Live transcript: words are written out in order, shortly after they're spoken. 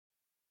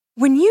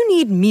When you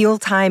need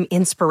mealtime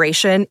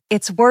inspiration,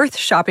 it's worth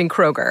shopping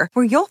Kroger,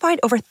 where you'll find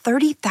over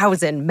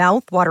 30,000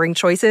 mouth-watering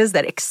choices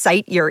that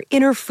excite your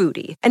inner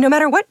foodie. And no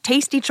matter what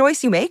tasty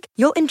choice you make,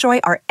 you'll enjoy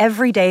our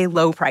everyday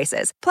low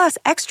prices, plus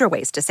extra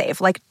ways to save,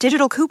 like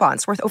digital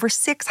coupons worth over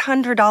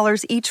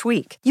 $600 each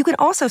week. You can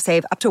also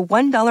save up to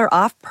 $1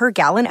 off per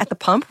gallon at the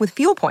pump with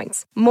fuel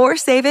points. More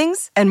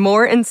savings and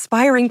more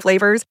inspiring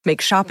flavors make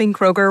shopping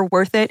Kroger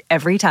worth it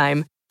every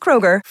time.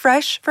 Kroger,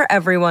 fresh for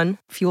everyone.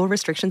 Fuel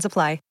restrictions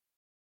apply.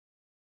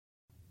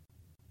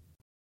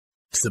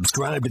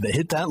 Subscribe to the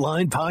Hit That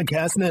Line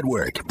Podcast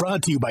Network,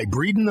 brought to you by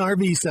Breeden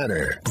RV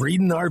Center.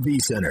 Breeden RV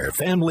Center,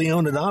 family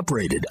owned and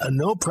operated, a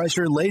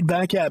no-pressure,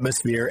 laid-back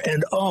atmosphere,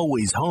 and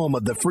always home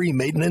of the free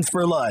maintenance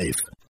for life.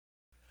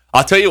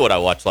 I'll tell you what I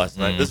watched last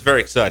night. This is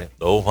very exciting.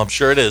 Oh, I'm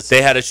sure it is.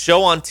 They had a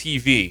show on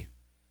TV.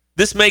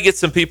 This may get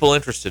some people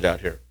interested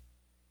out here.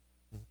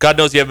 God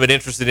knows you haven't been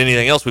interested in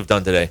anything else we've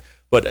done today.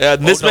 But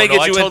this may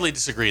get you. I totally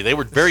disagree. They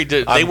were very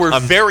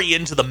very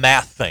into the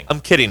math thing. I'm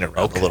kidding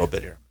around a little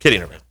bit here.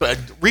 Kidding around. But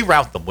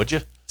reroute them, would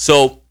you?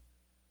 So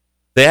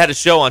they had a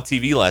show on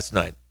TV last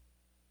night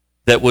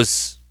that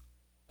was,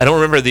 I don't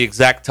remember the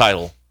exact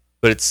title,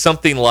 but it's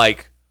something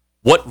like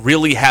 "What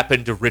Really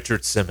Happened to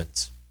Richard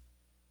Simmons,"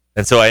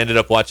 and so I ended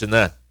up watching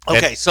that.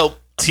 Okay, and so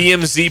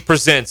TMZ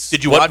presents.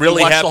 Did you what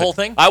really watch happened. The whole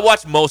thing? I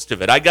watched most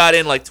of it. I got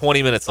in like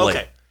 20 minutes late.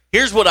 Okay,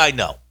 here's what I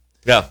know.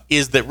 Yeah.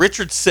 Is that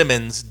Richard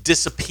Simmons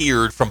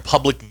disappeared from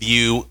public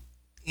view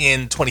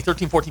in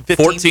 2013, 14,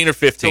 15? 14 or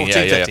 15,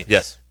 14, yeah. 15.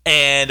 Yes.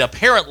 And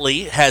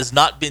apparently has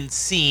not been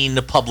seen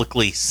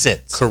publicly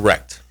since.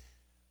 Correct.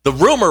 The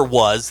rumor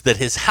was that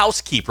his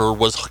housekeeper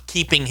was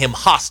keeping him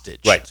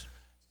hostage. Right.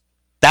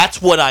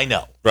 That's what I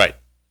know. Right.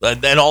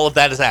 And all of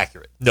that is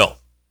accurate. No.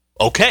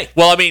 Okay.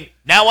 Well, I mean,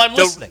 now I'm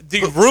listening.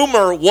 The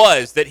rumor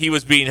was that he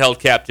was being held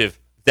captive.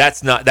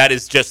 That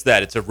is just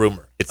that. It's a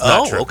rumor. It's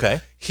not true. Okay.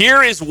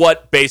 Here is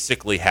what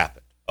basically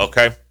happened,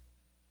 okay?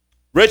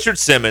 Richard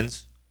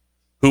Simmons,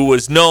 who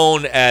was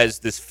known as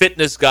this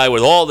fitness guy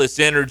with all this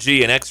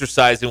energy and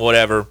exercise and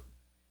whatever,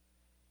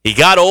 he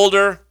got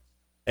older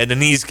and the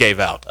knees gave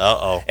out.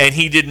 Uh-oh. And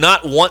he did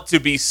not want to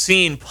be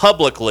seen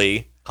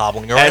publicly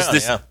hobbling around as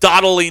this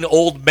dawdling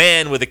old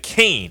man with a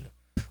cane.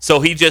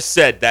 So he just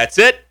said, that's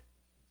it.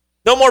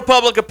 No more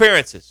public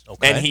appearances.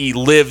 Okay. And he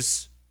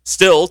lives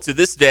still to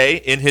this day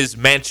in his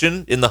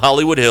mansion in the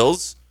Hollywood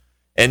Hills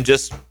and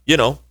just,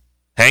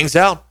 hangs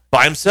out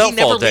by himself all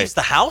day. He never leaves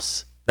the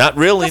house? Not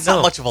really, That's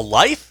not much of a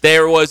life.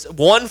 There was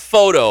one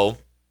photo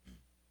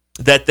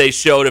that they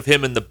showed of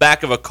him in the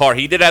back of a car.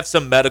 He did have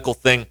some medical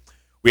thing.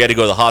 We had to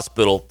go to the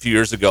hospital a few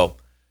years ago,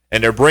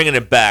 and they're bringing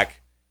him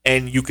back,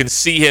 and you can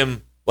see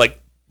him, like,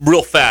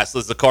 real fast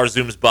as the car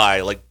zooms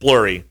by, like,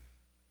 blurry,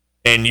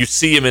 and you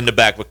see him in the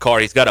back of a car.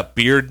 He's got a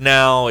beard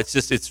now. It's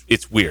just,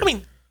 it's weird. I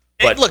mean,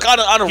 but look, on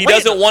a he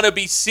doesn't want to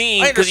be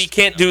seen because he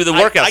can't do the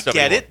workout stuff I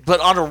get anymore. it, but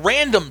on a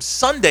random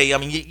Sunday, I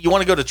mean, you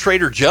want to go to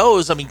Trader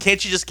Joe's, I mean,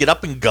 can't you just get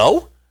up and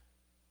go?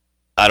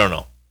 I don't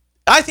know.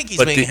 I think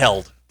he's being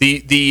held.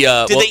 Did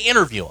they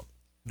interview him?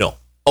 No.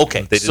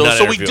 Okay, They did not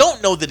so we interview him.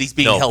 don't know that he's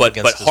being held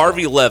against But his will.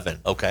 Harvey Levin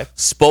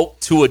spoke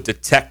to a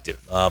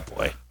detective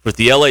with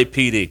the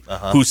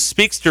LAPD who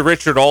speaks to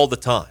Richard all the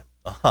time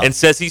and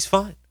says he's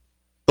fine.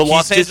 The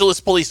Los Angeles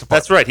Police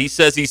Department. That's right. He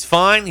says he's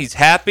fine. He's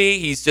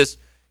happy.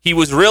 He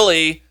was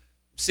really,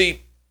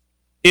 see,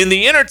 in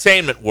the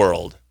entertainment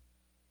world,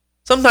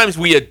 sometimes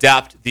we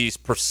adopt these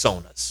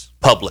personas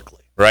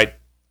publicly, right?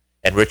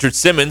 And Richard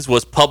Simmons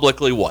was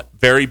publicly what?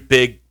 Very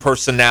big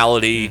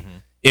personality,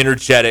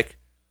 energetic.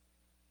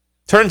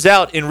 Turns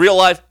out, in real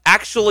life,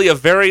 actually a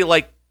very,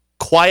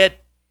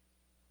 quiet,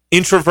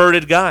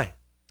 introverted guy.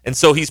 And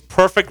so he's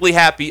perfectly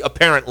happy,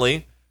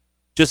 apparently,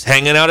 just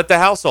hanging out at the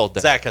house all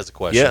day. Zach has a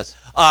question. Yes.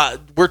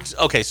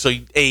 So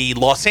a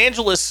Los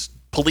Angeles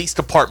Police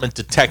Department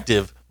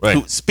detective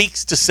who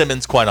speaks to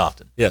Simmons quite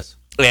often. Yes.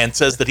 And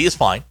says that he is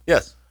fine.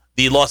 Yes.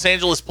 The Los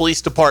Angeles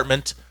Police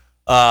Department,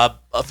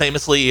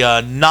 famously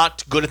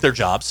not good at their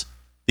jobs.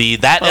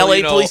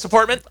 LA Police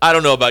Department? I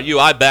don't know about you.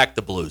 I back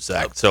the Blues,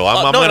 Zach, so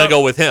I'm going to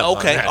go with him.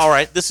 Okay, all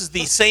right. This is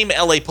the same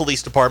LA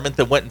Police Department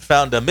that went and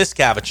found Miss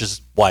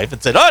Cavich's wife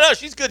and said, oh, no,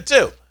 she's good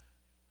too.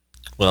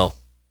 Well,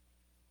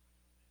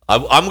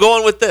 I'm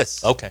going with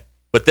this. Okay.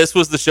 But this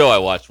was the show I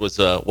watched, was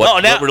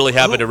what really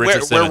happened to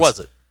Richard Simmons. Where was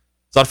it?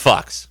 It's on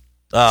Fox.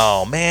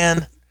 Oh,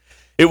 man.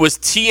 It was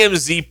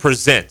TMZ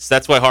Presents.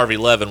 That's why Harvey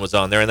Levin was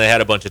on there, and they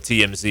had a bunch of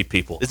TMZ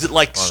people. Is it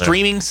like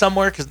streaming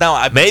somewhere? Because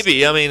now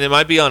maybe. I mean, it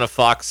might be on a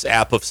Fox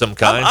app of some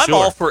kind. I'm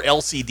all for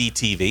LCD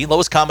TV.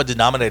 Lowest common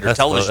denominator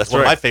television is one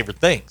of my favorite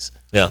things.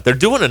 Yeah, they're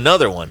doing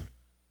another one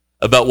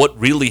about what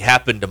really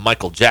happened to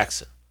Michael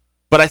Jackson.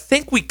 But I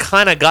think we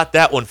kind of got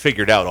that one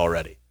figured out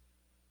already.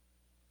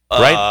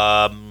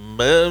 Right?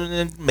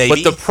 Maybe.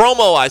 But the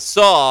promo I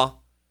saw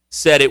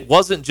said it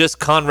wasn't just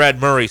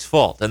Conrad Murray's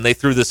fault, and they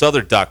threw this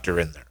other doctor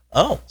in there.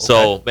 Oh, okay.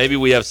 So maybe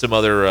we have some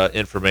other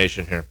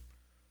information here.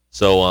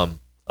 So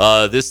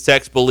this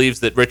text believes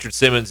that Richard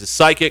Simmons is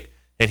psychic,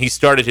 and he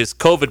started his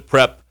COVID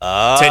prep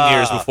 10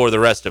 years before the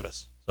rest of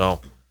us.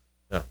 So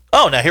Yeah.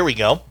 Oh, now here we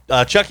go.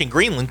 Chuck in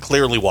Greenland,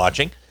 clearly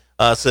watching,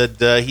 said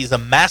he's a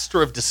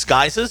master of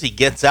disguises. He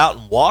gets out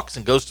and walks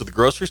and goes to the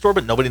grocery store,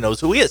 but nobody knows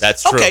who he is.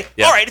 That's true. Okay,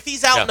 Yeah. all right. If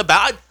he's out and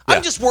about,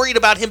 I'm just worried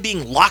about him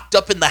being locked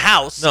up in the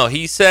house. No,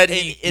 he said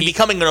and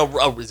becoming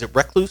is it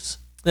recluse?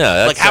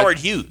 Yeah, like Howard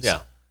Hughes.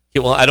 Yeah.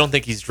 Well, I don't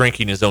think he's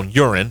drinking his own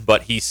urine,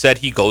 but he said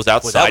he goes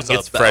outside and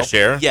gets fresh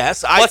air.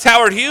 Yes. What's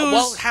Howard Hughes?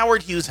 Well,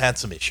 Howard Hughes had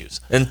some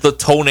issues. And the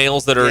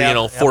toenails that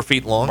are, 4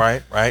 feet long.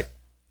 Right.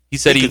 He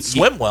said he could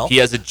swim well. He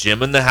has a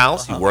gym in the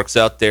house. He works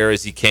out there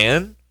as he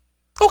can.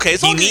 Okay.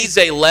 He needs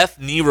a left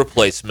knee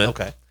replacement.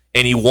 Okay.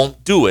 And he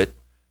won't do it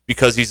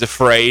because he's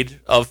afraid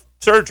of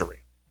surgery.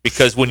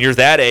 Because when you're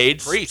that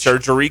age,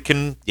 surgery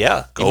can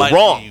go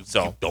wrong. You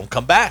don't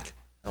come back.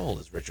 How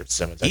old is Richard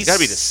Simmons? He's got to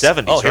be the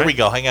 70s. Oh, here we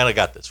go. Hang on, I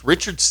got this.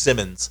 Richard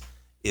Simmons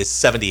is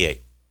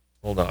 78.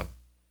 Hold on.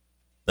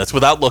 That's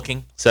without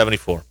looking.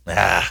 74.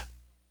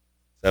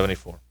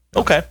 74.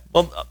 Okay.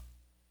 Well,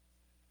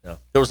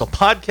 there was a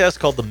podcast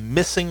called The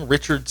Missing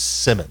Richard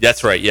Simmons.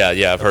 That's right.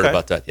 Yeah, I've heard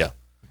about that. Yeah.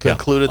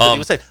 Concluded that he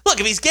was saying, look,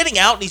 if he's getting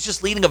out and he's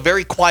just leading a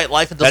very quiet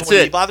life and doesn't want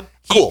to be bothered,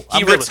 cool.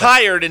 He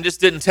retired and just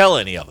didn't tell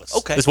any of us.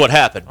 Okay. Is what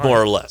happened,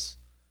 more or less.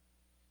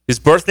 His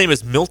birth name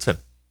is Milton.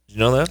 Did you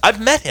know that?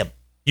 I've met him.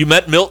 You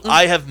met Milton?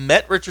 I have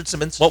met Richard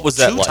Simmons what was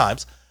that 2 like?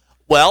 times.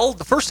 Well,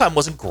 the first time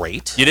wasn't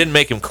great. You didn't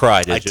make him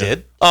cry, did you? I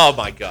did. Oh,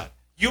 my God.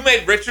 You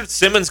made Richard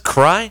Simmons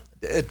cry?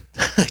 I did.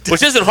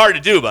 Which isn't hard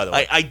to do, by the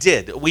way. I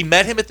did. We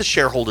met him at the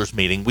shareholders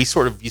meeting. We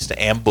sort of used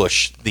to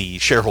ambush the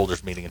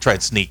shareholders meeting and try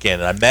and sneak in.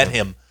 And I met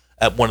him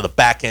at one of the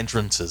back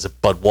entrances at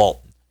Bud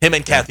Walton. Him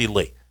and Kathy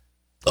Lee.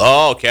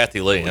 Oh,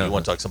 Kathy Lee. You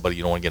want to talk to somebody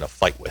you don't want to get in a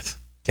fight with.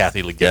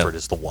 Kathy Lee Gifford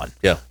is the one.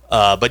 Yeah.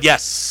 But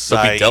yes,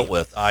 be dealt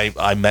with.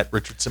 I met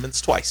Richard Simmons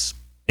twice.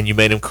 And you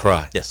made him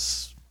cry?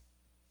 Yes.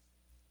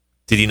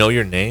 Did he know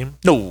your name?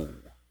 No.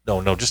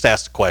 Just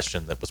asked a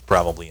question that was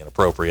probably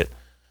inappropriate.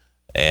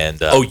 And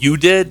you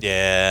did?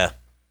 Yeah.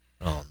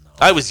 Oh, no.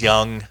 I was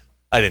young.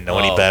 I didn't know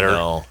any better.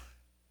 No.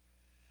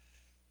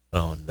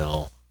 Oh,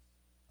 no.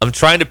 I'm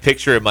trying to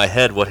picture in my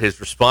head what his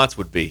response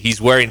would be.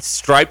 He's wearing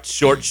striped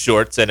short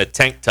shorts and a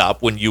tank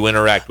top when you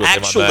interact with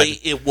him. Actually,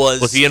 it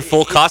was... Was he in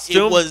full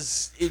costume? It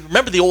was...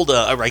 Remember the old...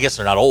 I guess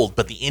they're not old,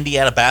 but the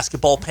Indiana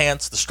basketball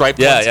pants, the striped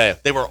ones? Yeah.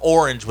 They were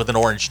orange with an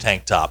orange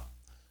tank top.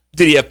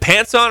 Did he have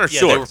pants on or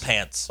shorts? Yeah, they were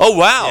pants. Oh,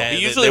 wow. Yeah,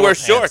 he usually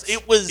wears shorts.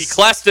 He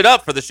classed it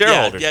up for the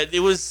shareholders. Yeah, it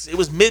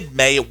was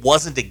mid-May. It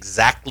wasn't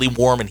exactly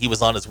warm, and he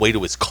was on his way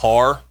to his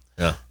car.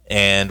 Yeah.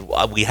 And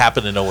we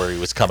happened to know where he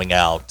was coming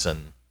out,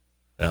 and,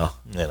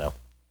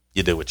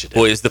 you do what you do.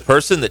 Boy, is the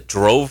person that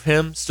drove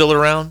him still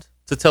around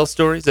to tell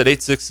stories at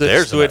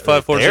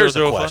 866-285-4005? There's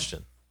a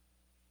question.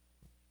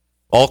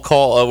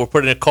 We're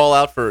putting a call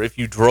out for if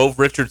you drove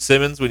Richard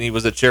Simmons when he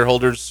was at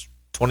shareholders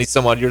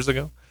 20-some-odd years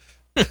ago.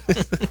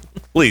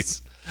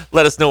 Please,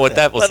 let us know what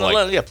that was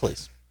like. Yeah,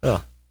 please.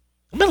 Oh.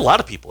 I met a lot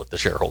of people at the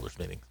shareholders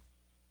meeting.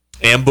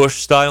 Ambush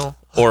style?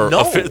 Or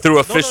through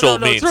official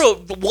means?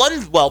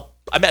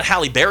 I met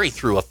Halle Berry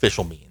through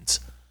official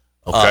means.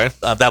 Okay.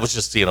 That was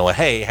just,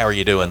 hey, how are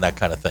you doing? That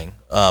kind of thing.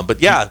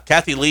 But yeah,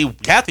 Kathy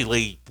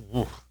Lee,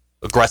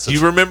 aggressive. Do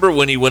you remember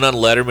when he went on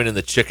Letterman in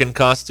the chicken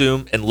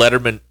costume and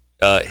Letterman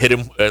hit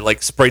him,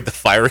 sprayed the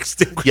fire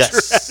extinguisher?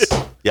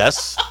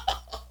 Yes.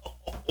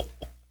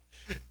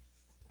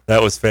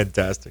 That was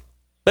fantastic.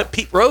 Met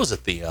Pete Rose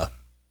at the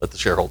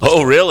shareholders.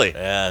 Oh, really?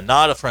 Yeah,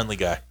 not a friendly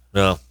guy.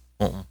 No.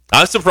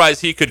 I'm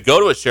surprised he could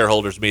go to a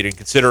shareholders meeting,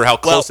 consider how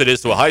close it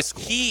is to a high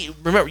school.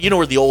 Remember,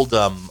 where the old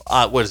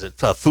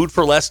Food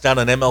for Less down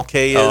in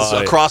MLK is,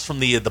 across from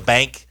the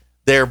bank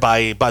there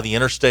by the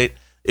interstate.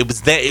 It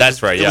was that.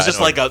 That's right. It was just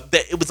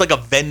it was like a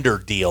vendor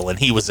deal, and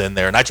he was in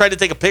there, and I tried to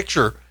take a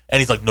picture, and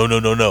he's like,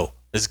 no.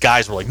 His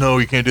guys were like, no,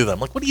 you can't do that. I'm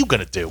like, what are you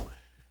gonna do?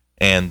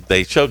 And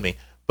they showed me,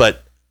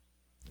 but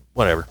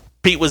whatever.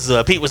 Pete was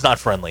not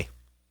friendly.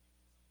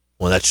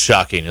 Well, that's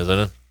shocking, isn't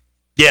it?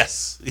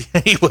 Yes,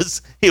 he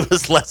was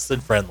less than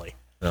friendly.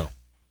 No.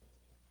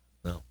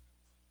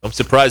 I'm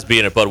surprised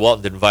being at Bud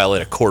Walton didn't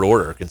violate a court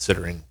order,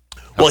 considering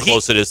how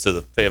close it is to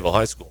the Fayetteville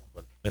High School.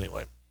 But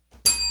anyway,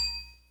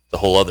 the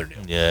whole other deal.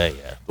 Yeah.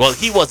 Well,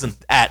 he wasn't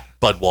at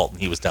Bud Walton;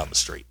 he was down the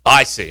street.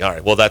 I see. All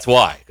right. Well, that's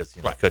why, because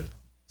I couldn't.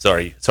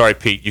 Sorry,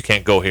 Pete, you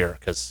can't go here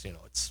because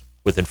it's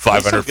within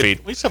 500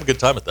 feet. We used to have a good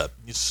time at that.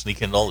 You used to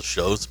sneak into all the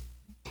shows.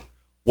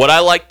 What I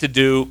like to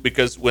do,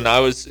 because when I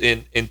was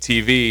in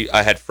TV,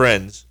 I had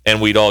friends,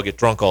 and we'd all get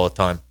drunk all the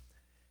time.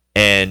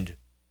 And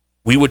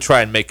we would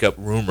try and make up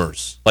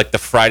rumors. Like the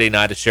Friday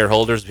night of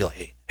shareholders, be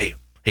like, hey,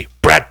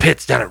 Brad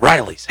Pitt's down at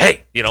Riley's.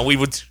 Hey, we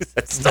would do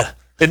that stuff.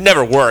 It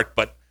never worked,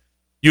 but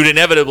you'd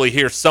inevitably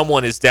hear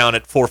someone is down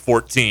at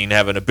 414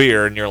 having a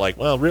beer, and you're like,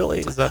 well, really?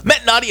 Is that?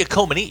 Met Nadia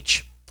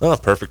Comaneci. Oh,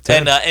 perfect.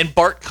 And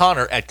Bart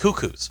Connor at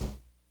Cuckoo's.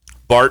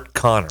 Bart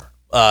Connor.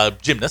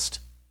 Gymnast.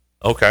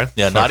 Okay.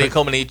 Yeah, Nadia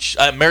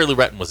Comaneci. Mary Lou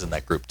Retton was in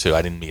that group, too.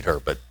 I didn't meet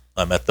her, but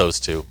I met those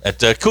two at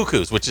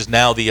Cuckoo's, which is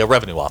now the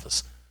revenue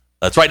office.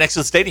 It's right next to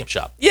the Stadium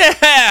Shop. Yeah,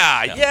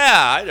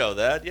 I know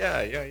that.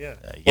 Yeah.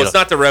 Well, it's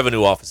not the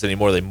revenue office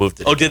anymore. They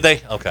moved it. Oh, did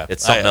they? Okay.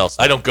 It's something else.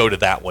 I don't go to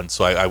that one,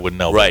 so I wouldn't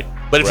know. Right.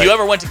 But if you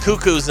ever went to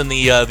Cuckoo's in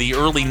the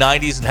early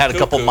 90s and had a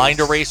couple mind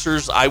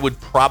erasers, I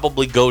would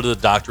probably go to the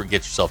doctor and get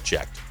yourself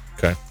checked.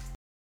 Okay.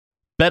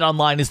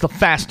 BetOnline is the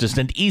fastest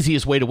and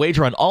easiest way to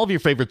wager on all of your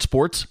favorite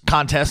sports,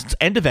 contests,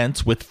 and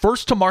events with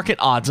first-to-market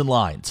odds and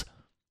lines.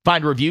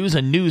 Find reviews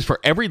and news for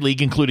every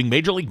league, including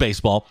Major League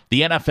Baseball,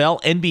 the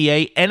NFL,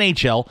 NBA,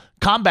 NHL,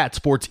 combat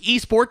sports,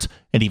 esports,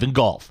 and even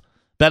golf.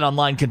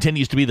 BetOnline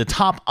continues to be the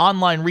top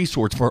online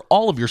resource for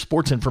all of your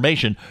sports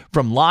information,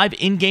 from live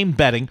in-game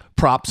betting,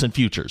 props, and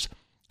futures.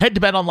 Head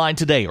to BetOnline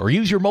today or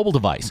use your mobile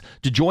device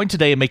to join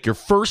today and make your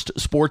first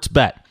sports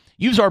bet.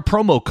 Use our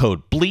promo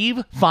code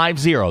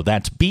BLEAV50,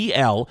 that's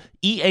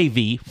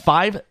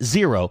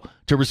BLEAV50,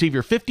 to receive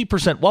your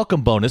 50%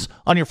 welcome bonus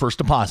on your first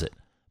deposit.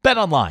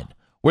 BetOnline,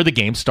 where the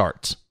game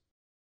starts.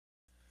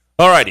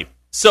 All righty.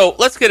 So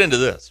let's get into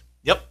this.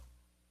 Yep.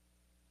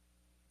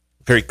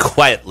 Very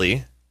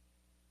quietly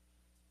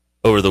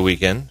over the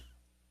weekend,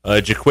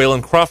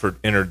 Jaqualine Crawford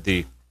entered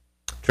the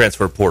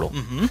transfer portal.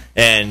 Mm-hmm.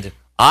 And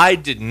I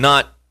did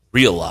not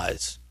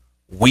realize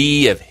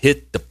we have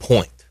hit the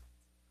point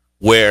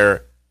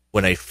where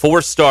when a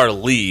 4-star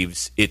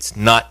leaves, it's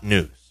not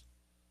news.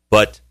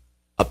 But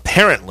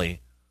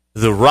apparently,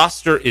 the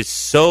roster is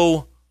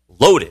so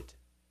loaded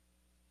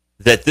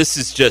that this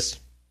is just,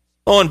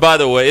 oh, and by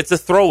the way, it's a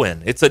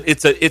throw-in. It's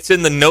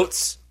in the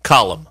notes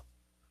column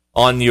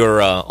on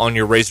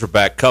your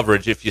Razorback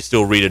coverage if you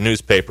still read a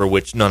newspaper,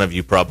 which none of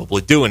you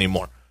probably do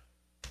anymore.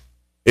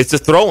 It's a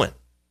throw-in.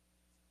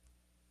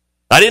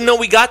 I didn't know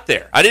we got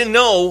there. I didn't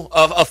know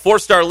a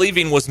 4-star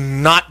leaving was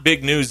not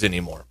big news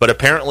anymore. But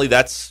apparently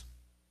that's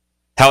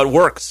how it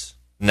works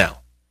now.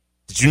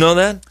 Did you know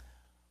that?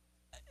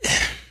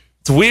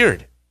 It's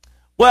weird.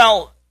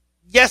 Well,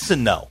 yes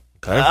and no.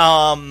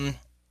 Okay.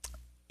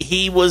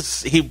 He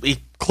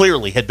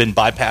clearly had been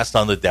bypassed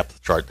on the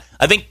depth chart.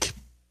 I think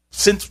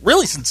since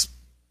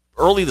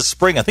early this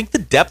spring, I think the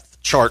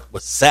depth chart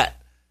was set.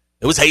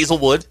 It was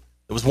Hazelwood,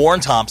 it was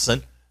Warren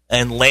Thompson,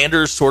 and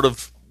Landers sort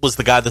of was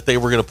the guy that they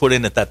were going to put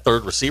in at that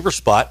third receiver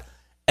spot,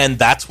 and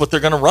that's what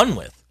they're going to run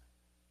with.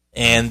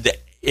 And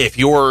if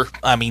you're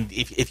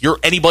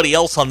anybody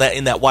else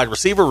in that wide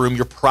receiver room,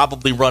 you're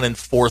probably running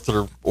fourth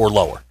or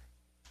lower.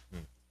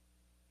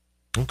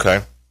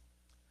 Okay.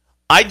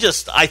 I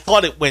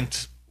thought it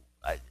went.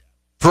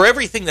 For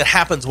everything that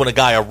happens when a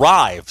guy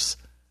arrives,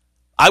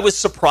 I was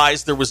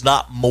surprised there was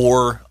not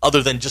more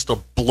other than just a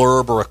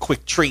blurb or a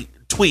quick tweet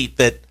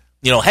that,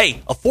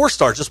 hey, a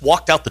 4-star just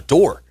walked out the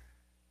door.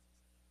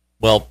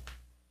 Well,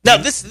 now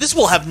this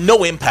will have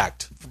no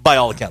impact, by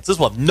all accounts. This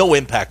will have no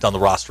impact on the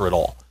roster at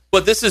all.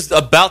 but this is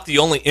about the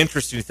only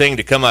interesting thing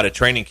to come out of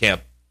training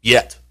camp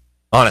yet,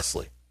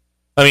 honestly.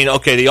 I mean,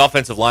 okay, the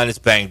offensive line is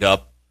banged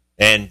up,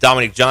 and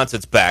Dominic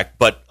Johnson's back,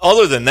 but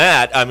other than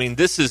that, I mean,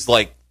 this is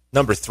like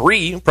number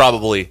 3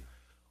 probably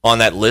on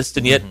that list,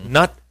 and yet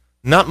not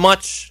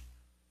much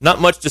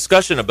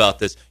discussion about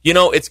this. You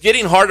know, it's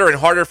getting harder and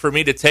harder for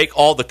me to take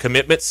all the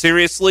commitments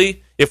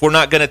seriously if we're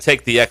not going to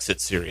take the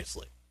exits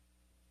seriously.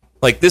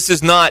 Like, this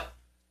isn't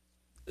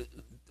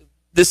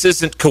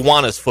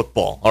Kiwanis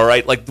football, all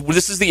right? Like,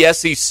 this is the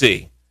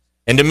SEC.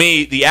 And to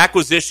me, the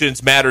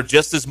acquisitions matter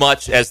just as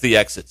much as the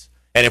exits.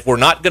 And if we're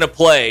not going to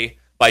play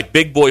by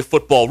big boy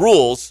football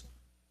rules,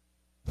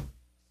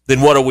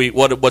 then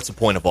what's the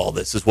point of all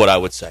this is what I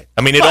would say.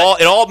 I mean, it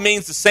all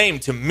means the same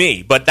to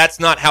me, but that's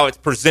not how it's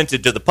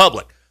presented to the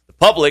public. The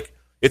public,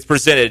 it's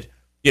presented,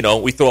 you know,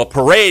 we throw a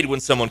parade when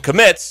someone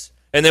commits,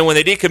 and then when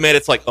they decommit,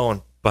 it's like, oh,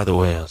 and by the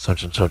way,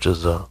 such and such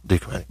is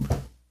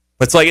decommitting.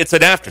 It's like it's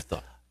an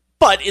afterthought.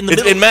 But in the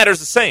middle, it matters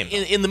the same.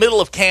 In the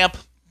middle of camp,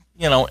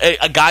 you know,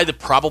 a guy that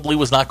probably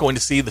was not going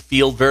to see the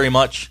field very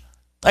much,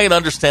 I can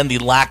understand the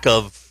lack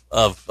of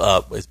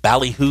is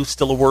ballyhoo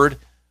still a word?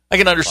 I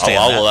can understand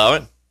that. I'll allow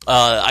it.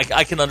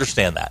 I can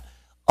understand that.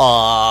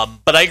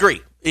 But I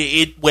agree.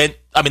 It went,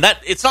 I mean,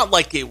 it's not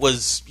like it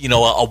was, you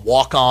know, a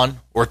walk-on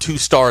or a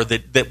 2-star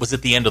that was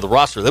at the end of the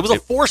roster. There was a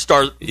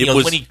 4-star,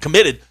 when he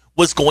committed,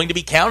 was going to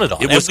be counted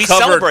on. It was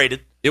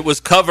celebrated. It was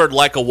covered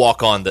like a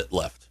walk-on that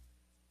left.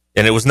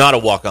 And it was not a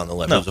walk-on that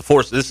left. No. It was a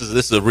force. This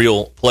is a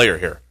real player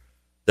here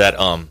that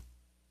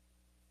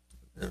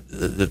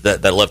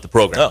that left the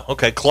program. Oh,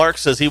 okay. Clark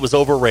says he was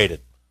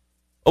overrated.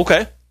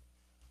 Okay.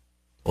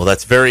 Well,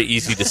 that's very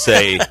easy to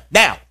say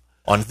now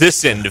on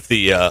this end of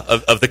the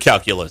of the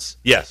calculus.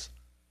 Yes,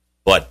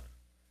 but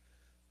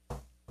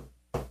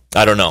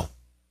I don't know.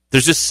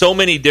 There's just so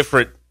many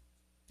different,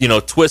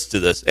 twists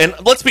to this. And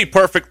let's be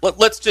perfect.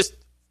 Let's just,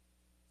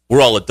 we're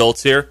all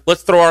adults here.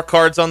 Let's throw our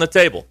cards on the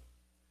table.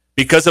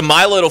 Because of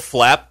my little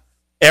flap,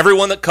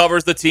 everyone that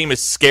covers the team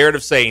is scared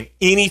of saying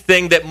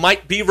anything that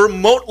might be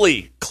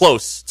remotely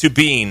close to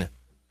being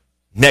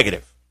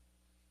negative.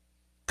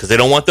 Because they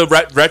don't want the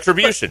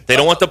retribution. They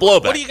don't want the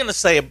blowback. What are you going to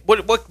say? What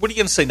are you going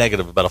to say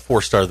negative about a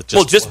 4-star that just?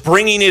 Well, just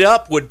bringing it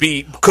up could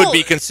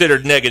be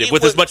considered negative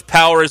with as much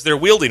power as they're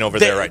wielding over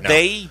there right now.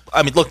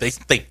 Look, they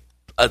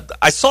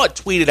I saw it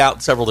tweeted out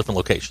in several different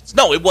locations.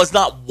 No, it was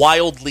not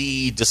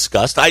wildly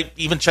discussed. I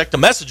even checked the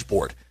message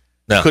board.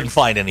 No. Couldn't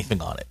find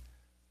anything on it.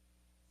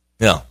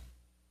 No.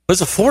 It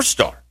was a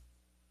 4-star.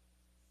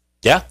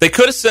 Yeah. They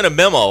could have sent a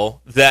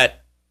memo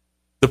that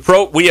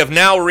we have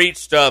now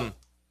reached...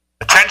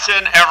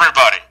 Attention,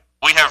 everybody.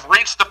 We have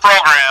reached the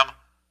program.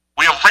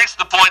 We have reached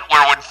the point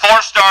where when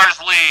 4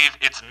 stars leave,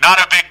 it's not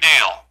a big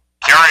deal.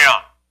 Carry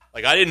on.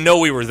 Like, I didn't know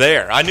we were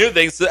there. I knew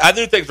things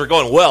were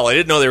going well. I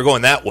didn't know they were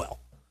going that well.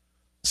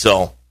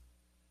 So,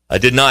 I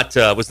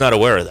was not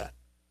aware of that.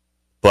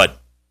 But,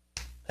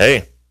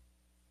 hey,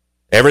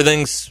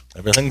 everything's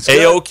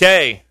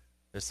A-okay.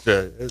 It's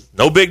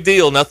no big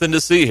deal. Nothing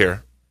to see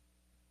here.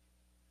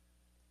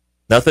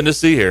 Nothing to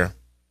see here.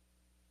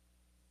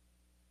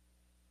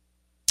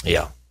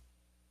 Yeah.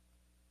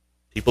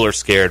 People are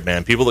scared,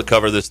 man. People that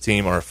cover this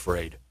team are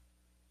afraid.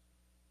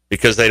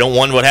 Because they don't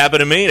want what happened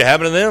to me to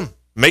happen to them.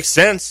 It makes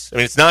sense. I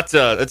mean, it's not,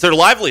 it's their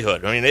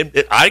livelihood. I mean,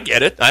 I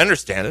get it. I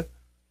understand it.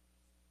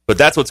 But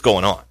that's what's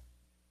going on.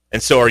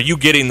 And so are you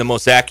getting the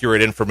most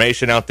accurate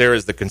information out there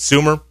as the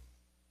consumer?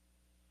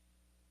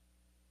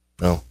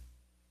 No.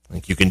 I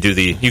think you can do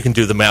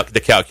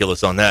the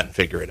calculus on that and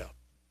figure it out.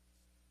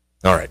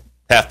 All right.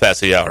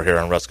 1:30 here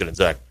on Ruskin and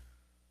Zach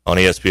on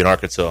ESPN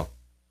Arkansas.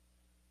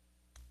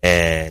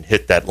 And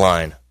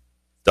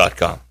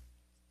hitthatline.com.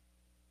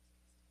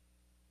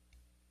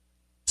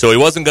 So he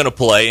wasn't going to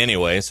play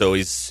anyway, so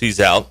he's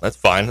out. That's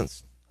fine.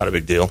 That's not a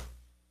big deal.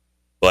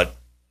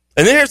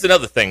 And then here's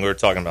another thing we were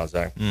talking about,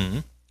 Zach. Mm-hmm.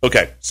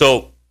 Okay,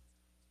 so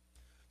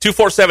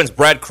 247's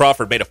Brad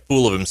Crawford made a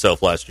fool of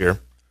himself last year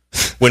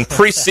when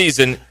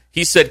preseason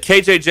he said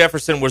KJ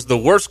Jefferson was the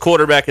worst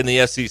quarterback in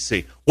the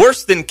SEC,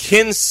 worse than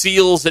Ken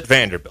Seals at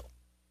Vanderbilt.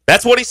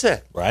 That's what he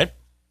said. Right.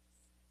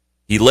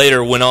 He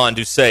later went on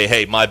to say,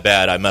 hey, my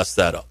bad, I messed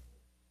that up.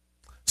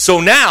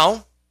 So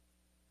now,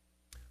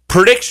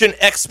 prediction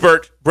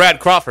expert Brad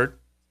Crawford,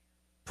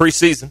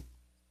 preseason,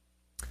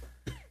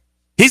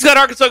 he's got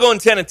Arkansas going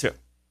 10-2.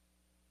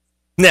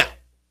 Now,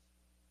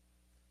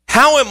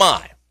 how am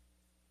I,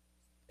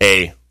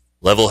 a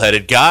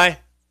level-headed guy,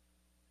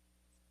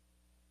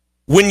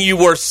 when you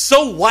were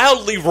so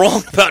wildly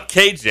wrong about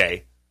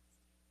KJ,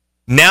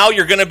 now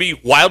you're going to be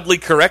wildly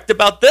correct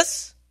about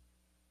this?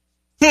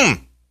 I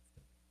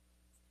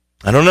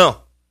don't know.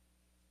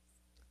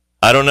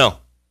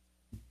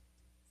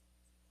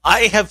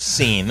 I have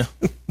seen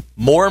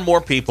more and more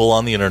people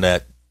on the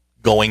internet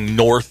going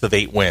north of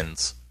 8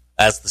 wins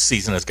as the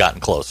season has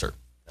gotten closer.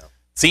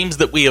 Seems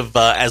that we have,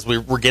 as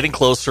we're getting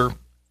closer,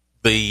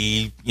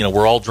 we're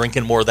all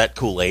drinking more of that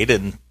Kool-Aid,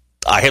 and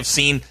I've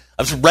seen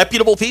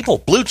reputable people,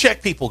 blue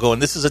check people going,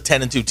 this is a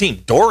 10-2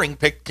 team. Doring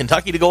picked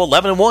Kentucky to go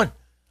 11-1.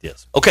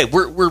 Yes. Okay,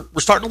 we're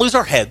starting to lose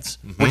our heads.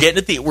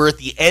 Mm-hmm. We're at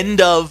the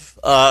end of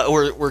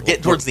we're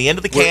getting towards the end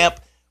of the camp.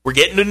 We're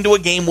getting into a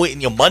game week.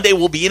 Monday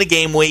we'll be in a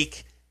game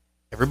week.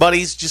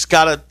 Everybody's just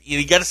gotta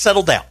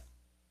settle down.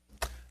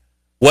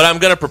 What I'm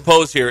going to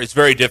propose here is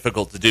very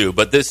difficult to do,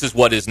 but this is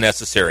what is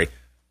necessary.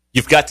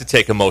 You've got to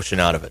take emotion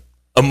out of it.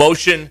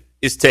 Emotion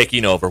is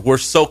taking over. We're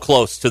so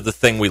close to the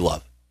thing we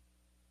love.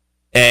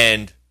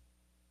 And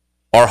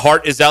our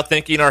heart is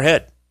outthinking our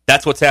head.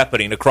 That's what's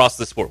happening across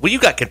the sport. Well, you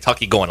got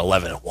Kentucky going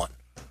 11-1.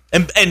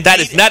 And that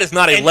is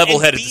not a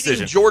level-headed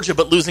decision. Georgia,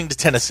 but losing to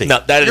Tennessee.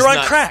 No, you're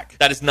on track.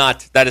 That is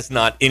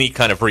not any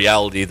kind of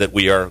reality that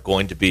we are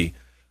going to be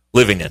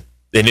living in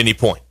at any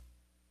point.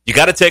 You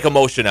got to take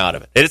emotion out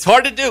of it. And it's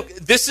hard to do.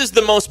 This is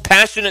the most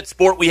passionate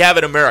sport we have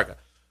in America.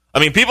 I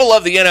mean, people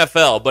love the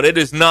NFL, but it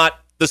is not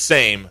the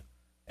same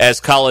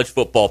as college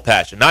football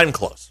passion. Not even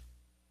close.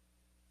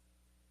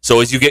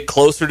 So as you get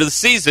closer to the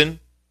season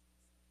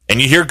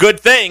and you hear good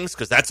things,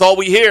 because that's all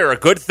we hear are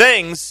good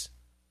things,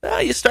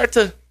 you start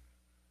to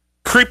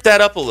creep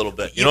that up a little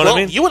bit. You know what I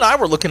mean? You and I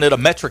were looking at a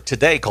metric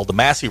today called the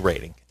Massey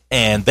rating,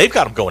 and they've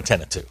got them going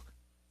 10-2.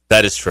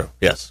 That is true,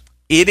 yes.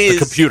 It is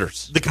the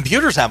computers. The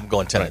computers have them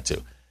going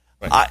 10-2.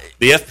 Right.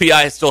 The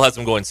FPI still has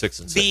them going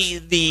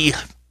 6-6.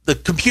 The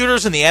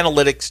computers and the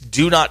analytics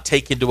do not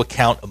take into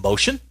account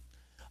emotion.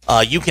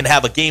 You can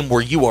have a game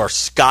where you are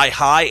sky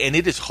high, and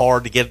it is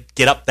hard to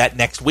get up that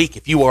next week.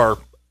 If you are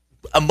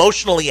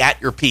emotionally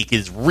at your peak, it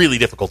is really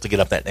difficult to get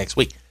up that next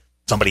week.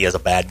 Somebody has a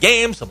bad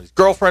game. Somebody's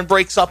girlfriend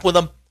breaks up with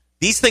them.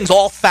 These things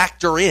all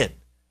factor in,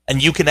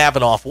 and you can have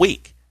an off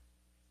week.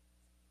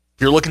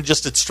 If you're looking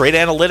just at straight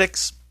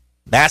analytics,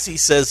 Massey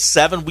says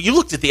 7. Well, you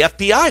looked at the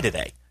FPI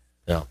today.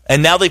 Yeah.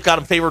 And now they've got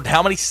them favored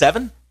how many?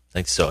 7? I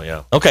think so,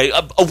 yeah. Okay,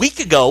 a week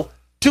ago,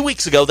 2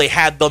 weeks ago, they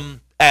had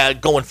them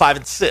going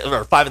 5-6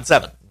 or 5-7.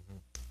 Mm-hmm.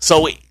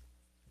 So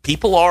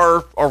people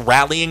are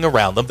rallying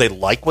around them. They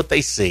like what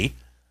they see.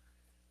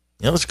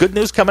 There's good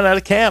news coming out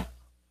of camp.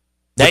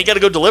 Now you got to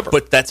go deliver.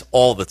 But that's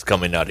all that's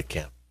coming out of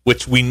camp,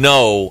 which we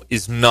know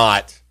is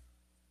not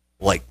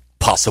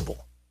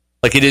possible.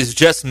 It is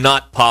just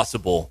not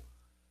possible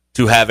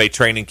to have a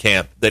training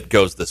camp that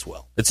goes this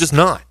well. It's just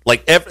not.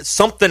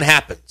 Something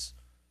happens.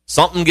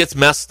 Something gets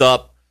messed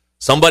up.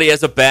 Somebody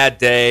has a bad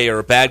day or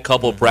a bad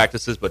couple of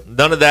practices, but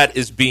none of that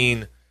is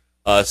being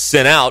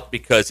sent out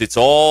because it's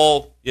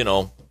all,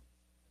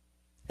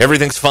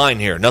 Everything's fine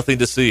here. Nothing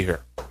to see here.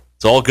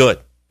 It's all good.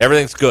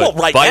 Everything's good. Well,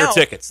 right Buy now, your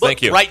tickets.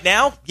 Thank you. Right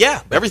now,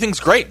 yeah, everything's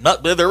great.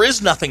 There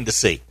is nothing to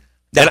see.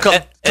 Now,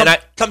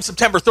 come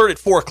September 3rd at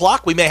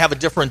 4:00, we may have a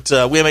different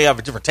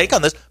take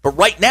on this. But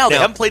right now, they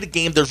haven't played a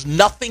game. There's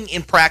nothing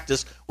in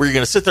practice where you're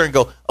going to sit there and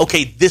go,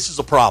 okay, this is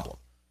a problem.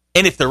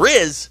 And if there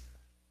is,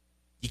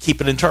 you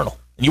keep it internal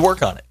and you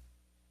work on it.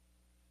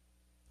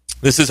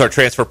 This is our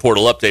transfer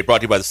portal update brought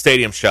to you by the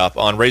Stadium Shop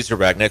on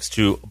Razorback next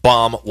to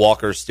Baum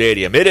Walker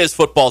Stadium. It is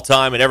football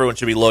time, and everyone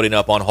should be loading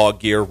up on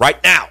Hog gear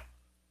right now.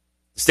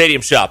 The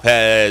Stadium Shop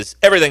has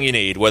everything you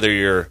need, whether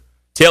you're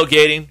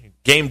tailgating,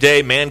 game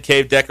day, man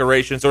cave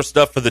decorations, or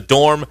stuff for the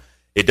dorm.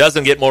 It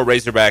doesn't get more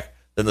Razorback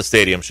than the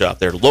Stadium Shop.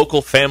 They're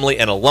local, family,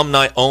 and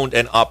alumni owned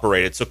and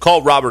operated. So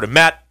call Robert and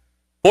Matt,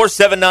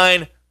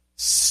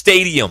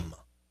 479-STADIUM,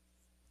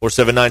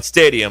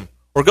 479-STADIUM,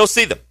 or go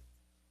see them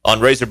on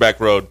Razorback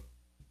Road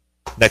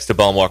next to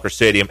Baum Walker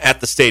Stadium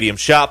at the Stadium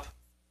Shop.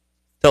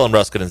 Tell them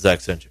Ruskin and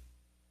Zach sent you.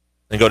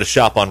 And go to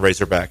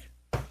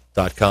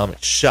shoponrazorback.com.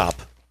 It's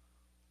shop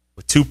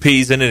with 2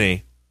 P's and an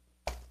E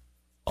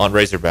on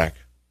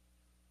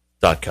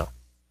razorback.com.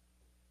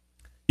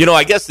 You know,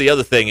 I guess the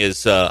other thing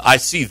is I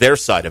see their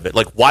side of it.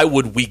 Like, why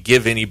would we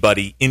give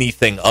anybody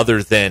anything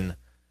other than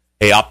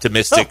a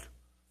optimistic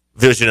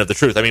vision of the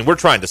truth? I mean, we're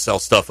trying to sell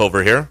stuff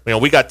over here. You know,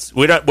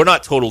 we're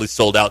not totally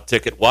sold out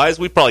ticket-wise.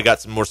 We probably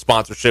got some more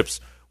sponsorships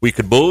we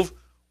could move.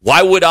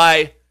 Why would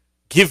I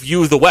give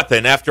you the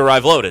weapon after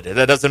I've loaded it?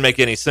 That doesn't make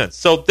any sense.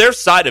 So their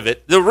side of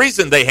it, the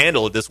reason they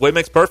handle it this way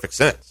makes perfect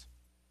sense.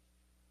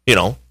 You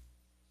know,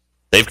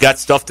 they've got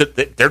stuff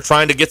that they're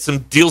trying to get some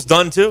deals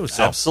done too.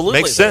 So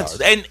absolutely, makes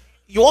sense. And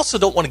you also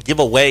don't want to give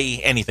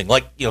away anything.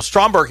 Like, you know,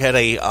 Stromberg had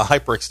a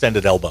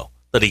hyperextended elbow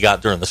that he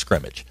got during the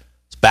scrimmage.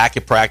 It's back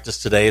at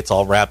practice today. It's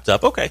all wrapped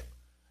up. Okay,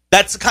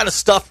 that's the kind of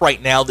stuff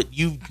right now that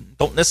you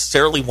don't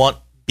necessarily want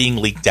being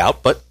leaked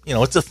out, but you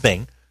know, it's a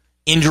thing.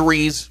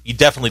 Injuries, you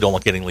definitely don't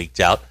want getting leaked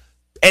out.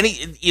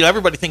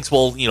 Everybody thinks,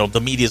 well, you know, the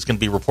media is going to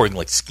be reporting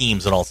like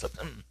schemes and all stuff.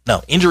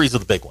 No, injuries are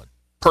the big one.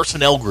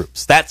 Personnel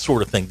groups, that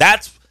sort of thing.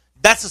 That's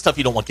the stuff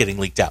you don't want getting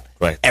leaked out.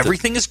 Right.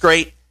 Everything is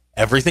great.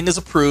 Everything is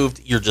approved.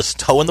 You're just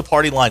toeing the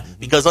party line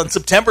because on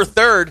September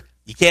 3rd,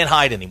 you can't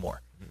hide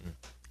anymore.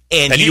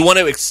 And you want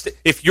to,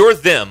 if you're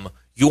them,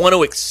 you want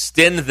to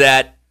extend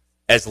that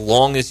as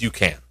long as you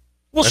can.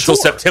 Well, until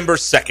sure. September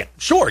 2nd.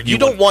 Sure. You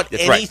don't want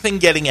anything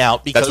getting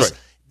out because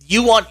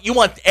you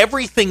want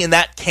everything in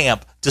that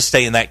camp to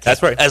stay in that camp.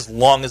 That's right. As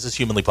long as it's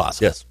humanly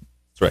possible. Yes.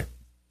 That's right.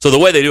 So the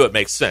way they do it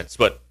makes sense,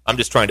 but I'm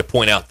just trying to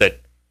point out that,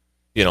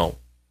 you know,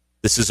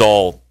 this is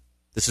all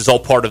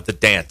part of the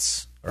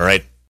dance, all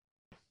right?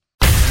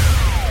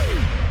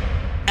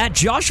 At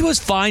Joshua's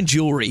Fine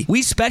Jewelry,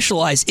 we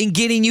specialize in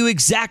getting you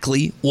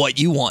exactly what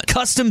you want.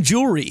 Custom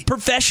jewelry,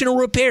 professional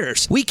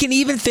repairs. We can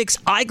even fix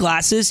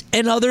eyeglasses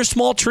and other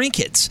small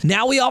trinkets.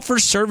 Now we offer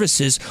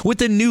services with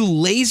the new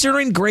laser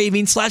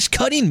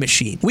engraving/cutting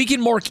machine. We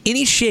can mark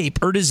any shape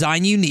or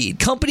design you need.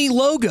 Company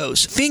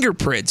logos,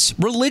 fingerprints,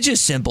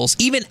 religious symbols,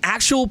 even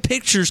actual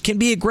pictures can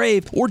be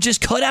engraved or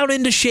just cut out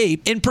into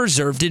shape and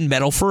preserved in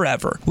metal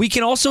forever. We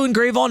can also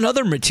engrave on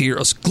other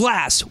materials,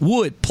 glass,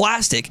 wood,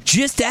 plastic.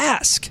 Just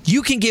ask.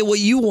 You can get what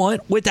you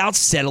want without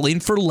settling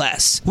for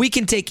less. We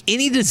can take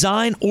any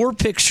design or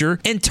picture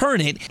and turn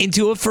it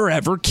into a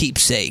forever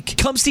keepsake.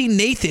 Come see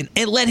Nathan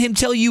and let him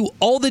tell you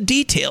all the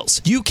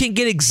details. You can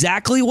get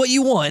exactly what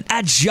you want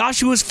at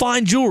Joshua's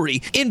Fine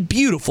Jewelry in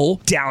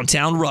beautiful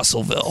downtown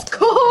Russellville.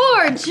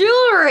 Core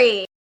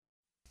jewelry.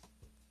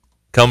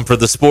 Come for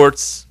the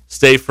sports,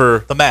 stay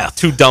for the math.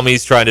 2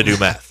 dummies trying to do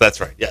math. That's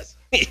right. Yes.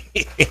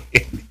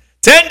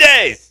 10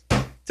 days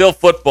till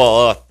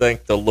football. Oh,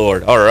 thank the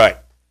Lord. All right.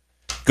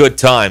 Good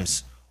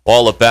times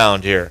all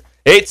abound here.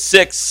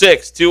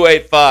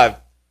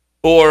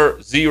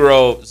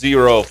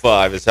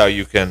 866-285-4005 is how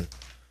you can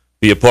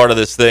be a part of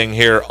this thing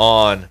here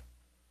on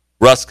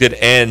Ruskin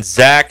and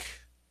Zach.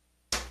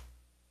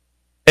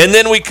 And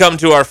then we come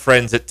to our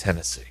friends at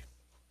Tennessee.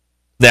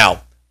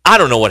 Now, I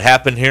don't know what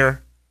happened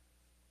here.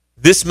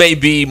 This may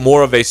be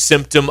more of a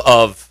symptom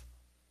of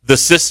the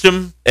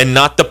system and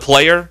not the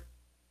player.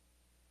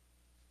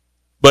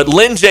 But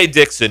Lynn J.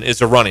 Dixon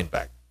is a running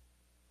back.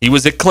 He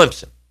was at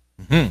Clemson.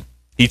 Mm-hmm.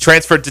 He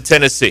transferred to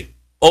Tennessee.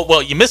 Oh,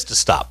 well, you missed a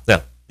stop.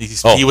 Yeah.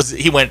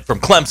 He went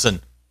from Clemson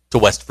to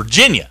West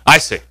Virginia. I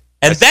see.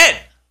 And then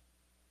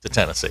to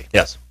Tennessee.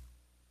 Yes.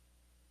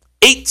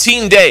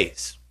 18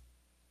 days.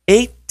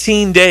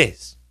 18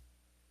 days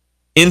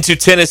into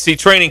Tennessee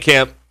training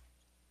camp.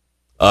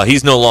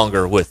 He's no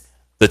longer with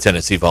the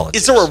Tennessee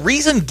Volunteers. Is there a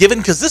reason given?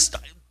 Because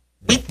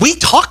we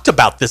talked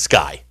about this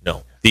guy.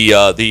 No.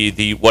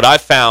 The what I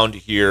found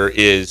here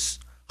is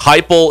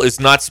Heupel is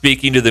not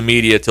speaking to the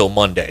media till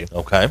Monday.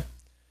 Okay.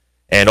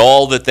 And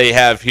all that they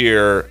have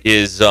here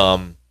is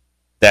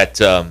that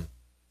a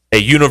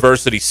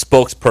university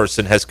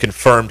spokesperson has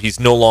confirmed he's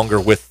no longer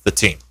with the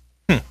team.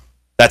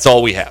 That's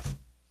all we have.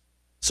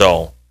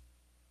 So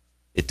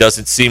it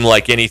doesn't seem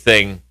like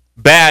anything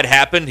bad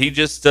happened. He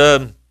just,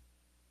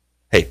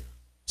 hey,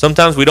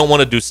 sometimes we don't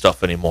want to do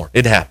stuff anymore.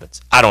 It happens.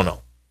 I don't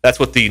know. That's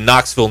what the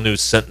Knoxville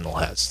News Sentinel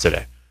has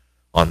today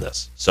on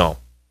this. So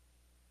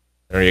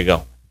there you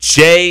go.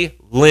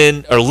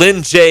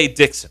 Lynn J.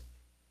 Dixon.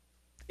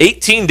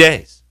 18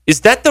 days.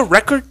 Is that the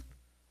record?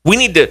 We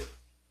need to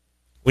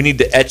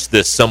etch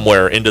this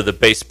somewhere into the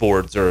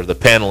baseboards or the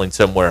paneling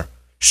somewhere.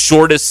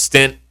 Shortest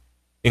stint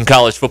in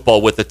college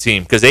football with a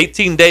team, because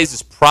 18 days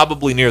is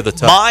probably near the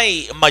top.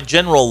 My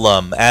general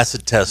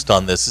acid test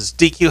on this is,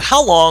 DQ,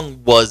 how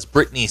long was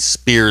Britney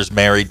Spears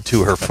married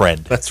to her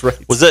friend? That's right.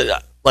 Was it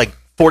like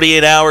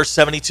 48 hours,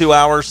 72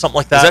 hours, something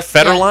like that? Is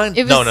that Federline?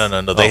 Yeah,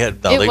 No.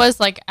 They was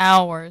like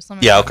hours.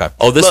 Yeah, okay.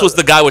 Oh, this was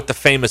the guy with the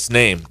famous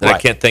name that I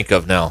Right. can't think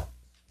of now.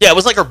 Yeah, it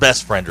was like her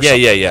best friend or something.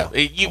 Yeah.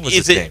 What was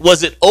his name?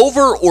 Was it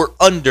over or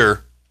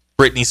under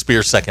Britney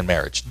Spears' second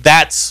marriage?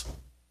 That's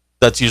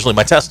usually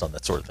my test on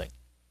that sort of thing.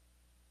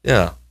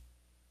 Yeah.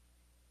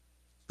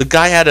 The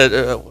guy had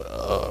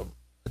a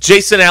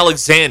Jason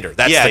Alexander.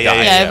 That's the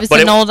guy. Yeah, it was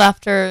annulled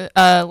after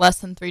less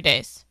than 3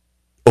 days.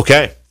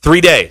 Okay,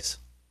 3 days.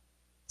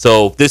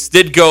 So this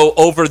did go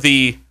over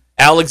the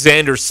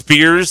Alexander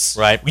Spears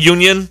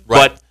union,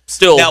 Right. but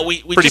still Now,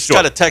 we pretty just short.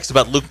 got a text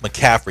about Luke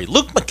McCaffrey.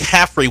 Luke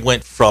McCaffrey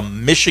went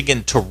from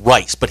Michigan to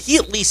Rice, but he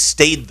at least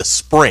stayed the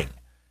spring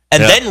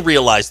and then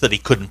realized that he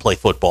couldn't play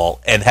football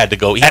and had to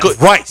go.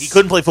 Rice. He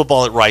couldn't play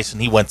football at Rice, and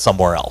he went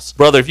somewhere else.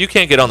 Brother, if you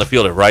can't get on the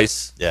field at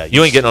Rice,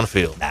 you ain't getting on the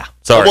field. Nah.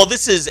 Sorry. Well,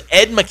 this is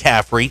Ed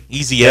McCaffrey,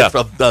 Easy Ed,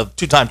 the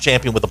two-time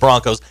champion with the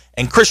Broncos,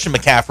 and Christian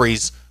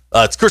McCaffrey's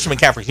it's Christian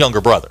McCaffrey's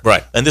younger brother.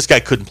 Right. And this guy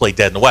couldn't play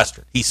dead in the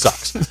Western. He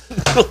sucks.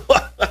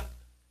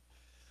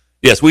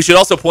 Yes, we should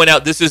also point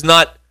out this is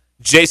not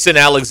Jason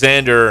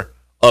Alexander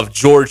of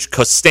George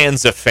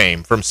Costanza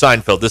fame from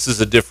Seinfeld. This is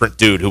a different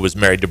dude who was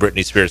married to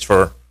Britney Spears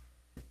for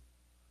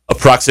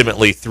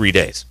approximately 3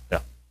 days. Yeah.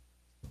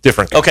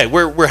 Different guy. Okay,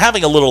 we're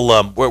having a little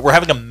we're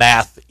having a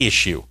math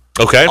issue.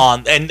 Okay.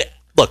 And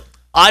look,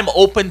 I'm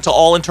open to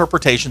all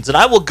interpretations, and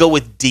I will go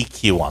with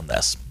DQ on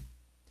this.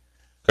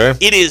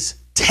 Okay. It is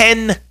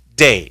 10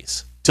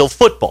 days till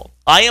football.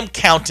 I am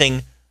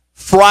counting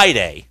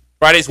Friday.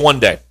 Friday's 1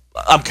 day.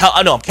 I'm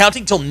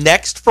counting till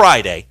next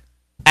Friday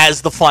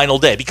as the final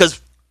day because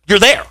you're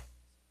there.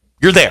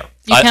 You're there.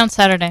 You count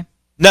Saturday.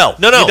 No.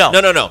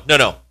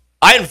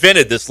 I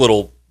invented this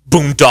little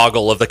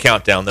boondoggle of the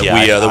countdown that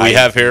we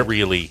have here. I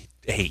really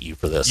hate you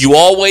for this. You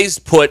always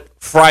put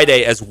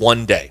Friday as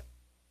 1 day.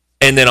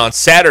 And then on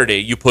Saturday,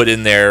 you put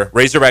in there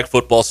Razorback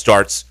football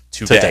starts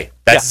today.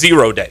 That's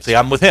 0 days. See,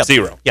 I'm with him.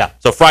 0. Yeah.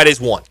 So Friday's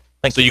 1.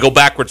 So you go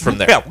backwards from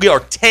there. Yeah, we are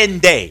 10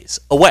 days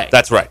away.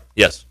 That's right.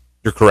 Yes,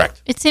 you're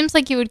correct. It seems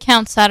like you would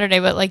count Saturday,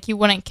 but like you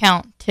wouldn't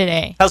count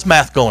today. How's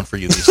math going for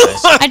you these days?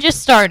 I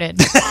just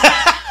started.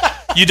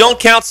 You don't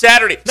count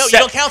Saturday. No, you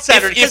don't count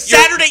Saturday. Because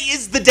Saturday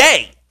is the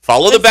day.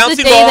 Follow the It's bouncy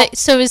the day ball.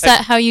 so is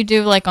that how you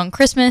do like on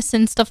Christmas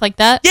and stuff like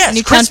that? Yes, and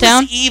you Christmas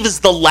count down? Eve is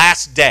the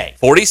last day.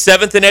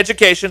 47th in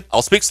education.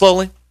 I'll speak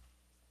slowly.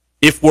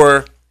 If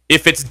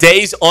it's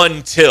days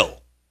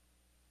until,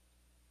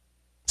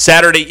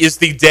 Saturday is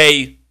the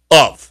day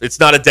of. It's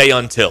not a day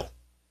until.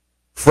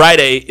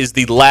 Friday is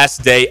the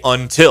last day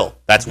until.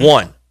 That's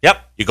 1.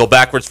 Yep. You go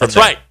backwards from That's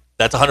there. right.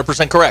 That's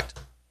 100% correct.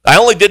 I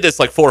only did this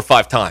like 4 or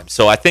 5 times,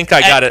 so I think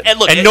I got it. and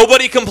look,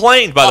 nobody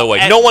complained, by the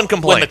way. No one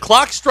complained. When the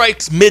clock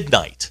strikes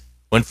midnight,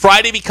 when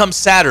Friday becomes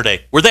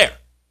Saturday, we're there.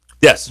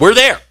 Yes. We're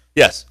there.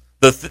 Yes.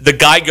 The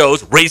guy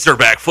goes,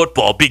 Razorback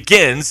football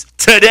begins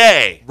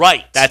today.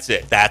 Right. That's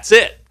it. That's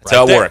it. That's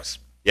how it works.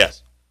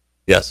 Yes.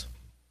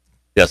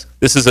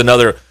 This is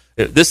another.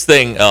 This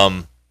thing.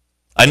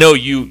 I know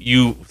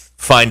you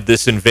find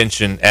this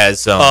invention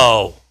as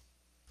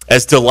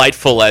as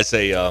delightful as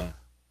a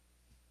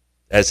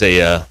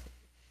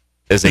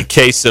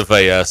case of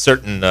a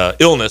certain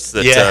illness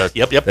that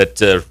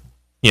that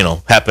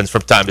happens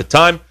from time to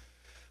time.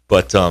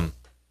 But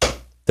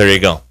there you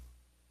go.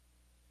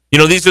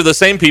 These are the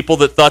same people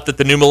that thought that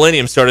the new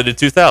millennium started in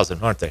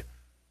 2000, aren't they?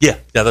 Yeah,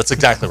 that's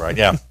exactly right.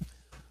 Yeah.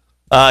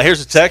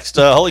 Here's a text.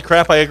 Holy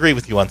crap, I agree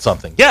with you on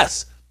something.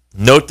 Yes.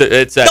 Note that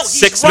it's at he's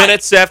 6 right.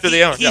 minutes after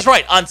the hour. He's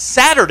right. On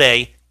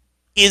Saturday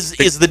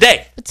is the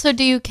day. But so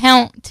do you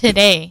count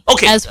today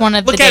Okay, as one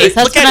of the look at days? it-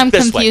 That's look what at it I'm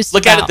this way. confused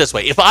Look about. at it this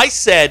way. If I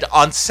said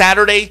on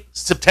Saturday,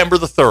 September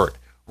the 3rd,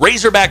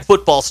 Razorback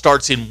football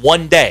starts in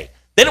 1 day,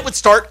 then it would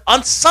start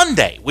on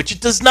Sunday, which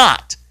it does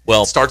not.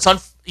 Well, it starts on,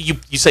 you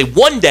say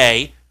 1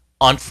 day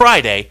on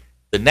Friday,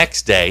 the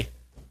next day.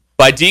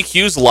 By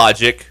DQ's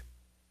logic,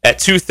 at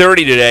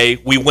 2:30 today,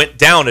 we went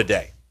down a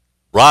day.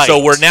 Right.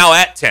 So we're now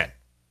at 10.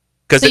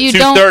 Because So at you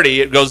 2:30,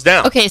 it goes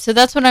down. Okay, so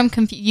that's what I'm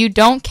confused. You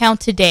don't count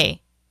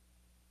today.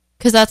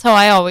 Because that's how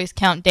I always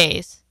count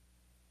days.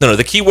 No,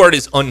 the key word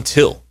is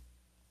until.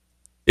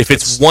 If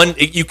it's one,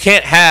 you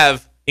can't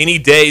have any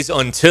days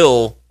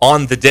until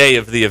on the day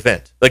of the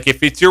event. Like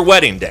if it's your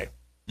wedding day.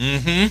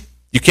 Mm-hmm.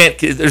 You can't,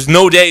 there's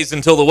no days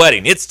until the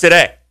wedding. It's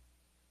today.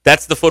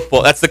 That's the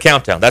football. That's the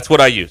countdown. That's what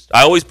I used.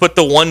 I always put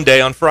the 1 day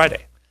on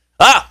Friday.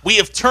 We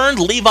have turned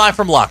Levi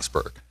from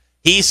Locksburg.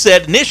 He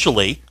said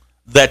initially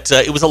that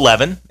it was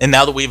 11, and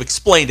now that we've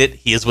explained it,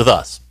 he is with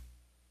us.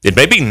 It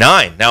may be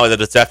 9 now that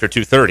it's after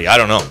 2:30. I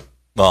don't know.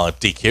 Well,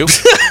 DQ.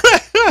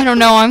 I don't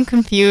know. I'm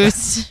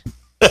confused.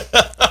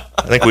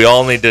 I think we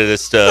all need to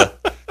just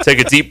take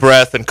a deep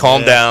breath and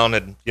calm down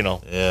and,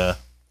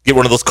 get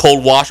one of those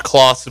cold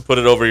washcloths and put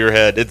it over your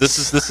head.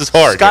 This is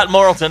hard. Scott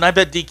Morrilton, I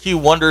bet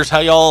DQ wonders how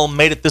y'all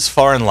made it this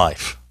far in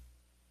life.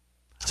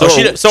 So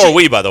are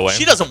we, by the way.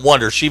 She doesn't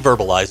wonder. She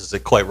verbalizes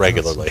it quite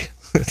regularly.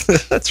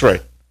 That's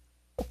right.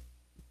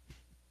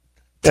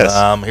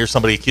 Yes. Here's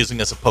somebody accusing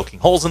us of poking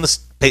holes in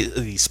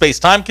the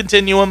space-time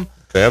continuum.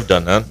 Okay, I've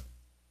done that.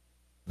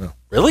 No.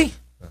 Really?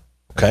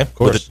 Okay. Of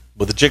course.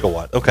 With a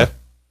gigawatt. Okay.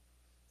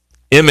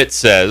 Emmett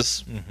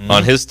says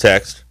on his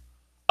text,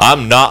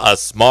 I'm not a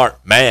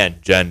smart man,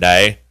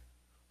 Jenday,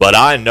 but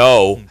I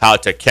know how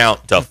to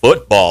count to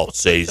football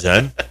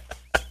season.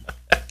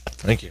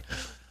 Thank you.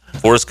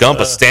 Forrest Gump,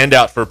 a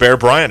standout for Bear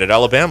Bryant at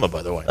Alabama,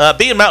 by the way.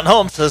 Being Mountain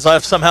Home says,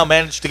 I've somehow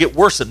managed to get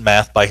worse at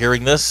math by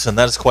hearing this, and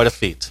that is quite a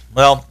feat.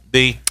 Well,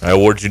 I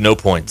award you no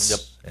points. Yep.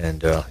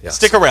 And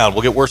stick around.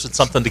 We'll get worse at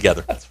something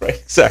together. That's right.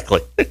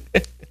 Exactly.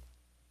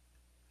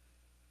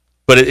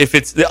 But if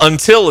it's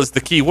until is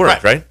the key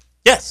word, right?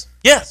 Yes.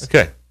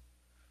 Okay.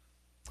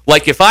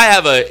 Like if I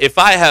have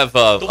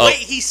the way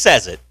he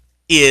says it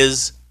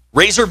is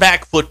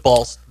Razorback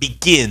football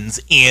begins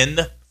in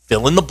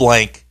fill in the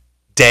blank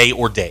day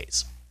or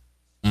days.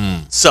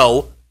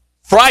 So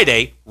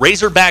Friday,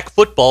 Razorback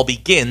football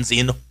begins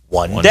in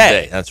one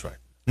day. That's right.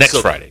 Next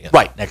Friday. Yeah.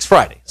 Right, next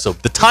Friday. So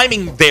the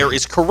timing there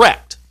is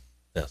correct.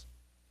 Yes.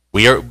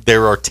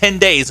 There are 10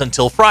 days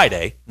until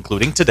Friday,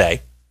 including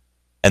today,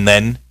 and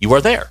then you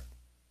are there.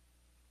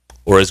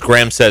 Or as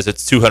Graham says,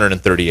 it's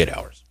 238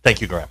 hours.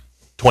 Thank you, Graham.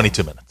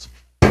 22 minutes.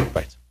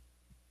 Right.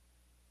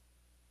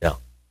 Yeah.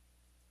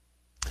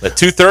 At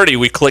 2:30,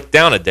 we click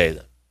down a day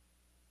then.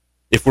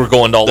 If we're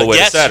going all the way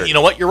to Saturday. You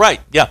know what? You're right.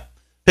 Yeah.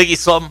 Piggy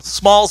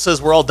Small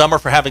says we're all dumber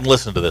for having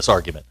listened to this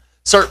argument.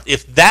 Sir,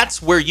 if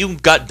that's where you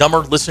got dumber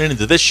listening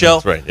to this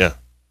show, that's right, yeah.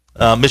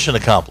 Mission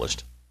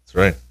accomplished. That's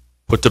right.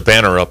 Put the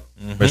banner up.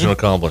 Mission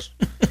accomplished.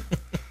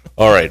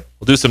 All right.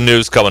 We'll do some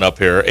news coming up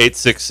here.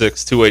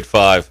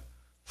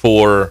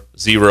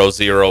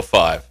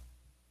 866-285-4005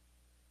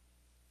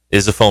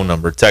 is the phone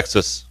number. Text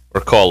us or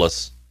call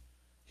us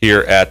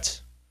here at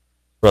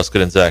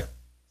Ruskin and Zach.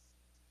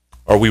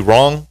 Are we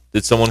wrong?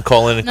 Did someone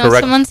call in and correct?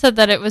 No, someone said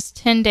that it was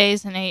 10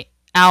 days and 8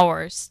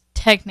 hours,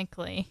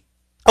 technically.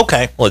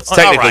 Okay. Well, it's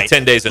technically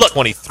 10 days and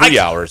 23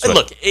 hours.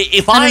 Look,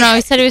 if I don't know.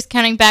 He said he was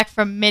counting back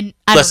from mid.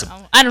 I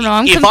don't know.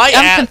 I'm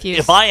confused.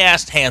 If I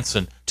asked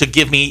Hanson to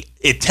give me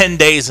 10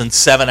 days and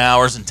 7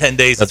 hours and 10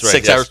 days and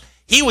 6 hours,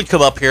 he would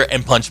come up here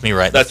and punch me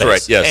right in the face. That's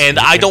right, yes. And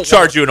I don't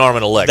charge you an arm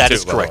and a leg, That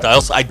is correct.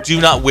 I do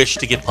not wish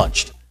to get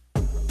punched.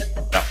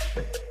 No.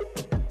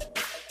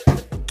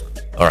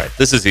 All right.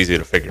 This is easy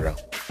to figure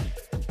out.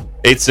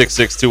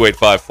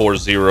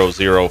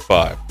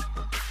 866-285-4005.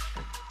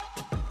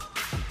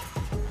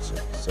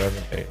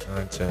 7, 8,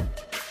 9, 10.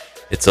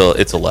 It's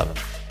 11.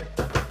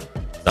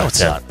 No, it's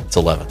 10. not. It's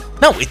 11.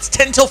 No, it's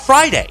 10 till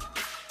Friday.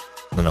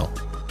 No.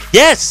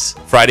 Yes.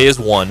 Friday is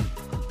 1.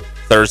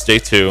 Thursday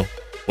 2.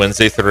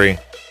 Wednesday 3.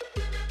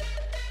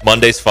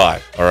 Monday's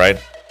 5. All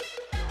right.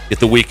 Get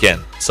the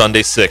weekend.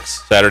 Sunday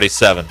 6. Saturday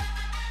 7.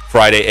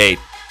 Friday 8.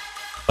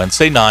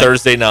 Wednesday 9.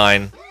 Thursday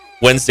 9.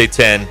 Wednesday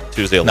 10.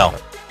 Tuesday 11.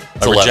 No.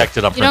 I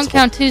rejected on principle. You don't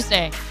count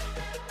Tuesday.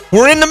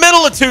 We're in the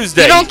middle of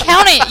Tuesday. You don't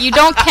count it. You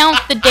don't count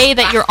the day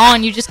that you're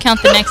on. You just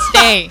count the next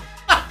day.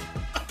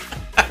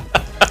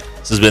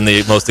 This has been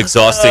the most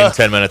exhausting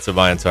 10 minutes of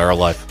my entire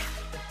life.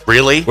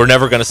 Really? We're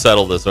never going to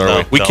settle this,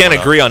 are we? We can't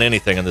agree on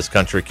anything in this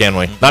country, can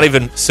we? Not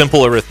even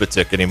simple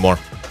arithmetic anymore.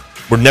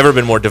 We've never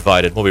been more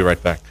divided. We'll be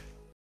right back.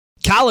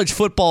 College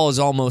football is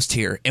almost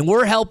here, and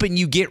we're helping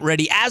you get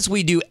ready, as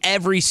we do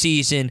every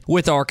season,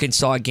 with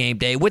Arkansas Game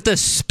Day, with a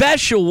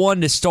special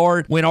one to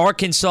start when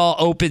Arkansas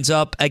opens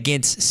up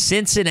against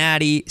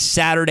Cincinnati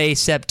Saturday,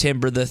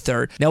 September the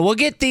 3rd. Now, we'll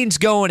get things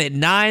going at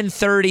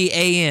 9:30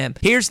 a.m.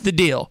 Here's the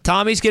deal.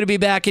 Tommy's going to be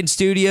back in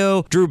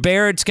studio, Drew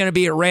Barrett's going to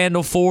be at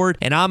Randall Ford,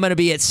 and I'm going to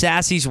be at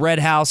Sassy's Red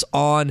House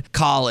on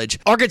College.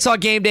 Arkansas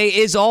Game Day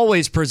is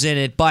always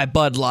presented by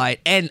Bud Light,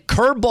 and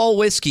Curveball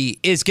Whiskey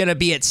is going to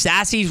be at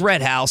Sassy's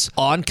Red House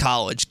on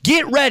College.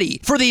 Get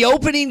ready for the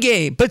opening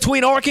game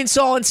between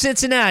Arkansas and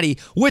Cincinnati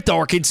with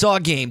Arkansas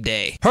Game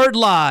Day. Heard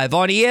live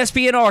on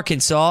ESPN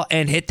Arkansas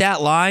and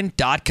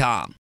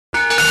hitthatline.com.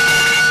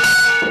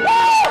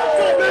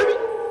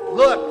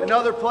 Look,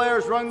 another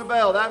player's rung the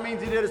bell. That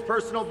means he did his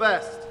personal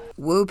best.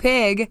 Woo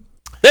pig.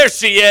 There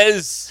she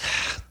is.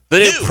 The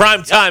new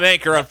primetime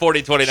anchor on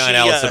 4029,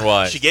 Allison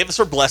Wise. She gave us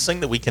her blessing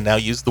that we can now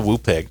use the Woo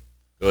Pig.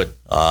 Good.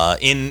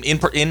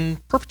 In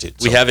perpetuity.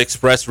 We have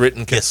express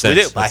written consent.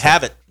 Yes, we do. I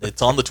have it.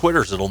 It's on the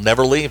Twitters. It'll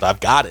never leave.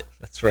 I've got it.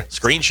 That's right.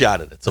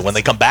 Screenshotted it. So when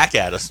they come back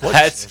at us. Good.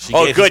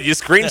 You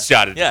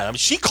screenshotted it. Yeah, I mean,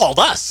 she called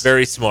us.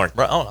 Very smart.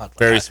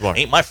 Very smart.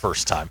 Ain't my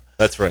first time.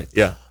 That's right.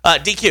 Yeah.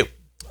 DQ.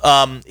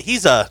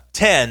 He's a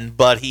 10,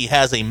 but he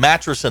has a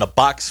mattress and a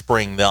box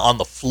spring on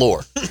the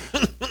floor.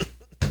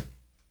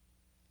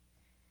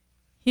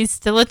 He's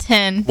still a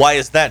 10. Why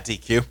is that,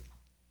 DQ?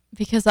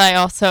 Because I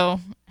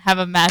also have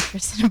a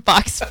mattress and a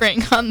box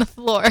spring on the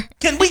floor.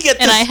 Can we get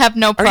this? And I have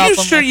no problem. Are you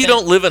sure with you it.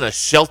 don't live in a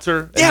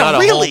shelter? And Yeah, not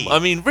really? A home? I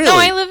mean, really? No,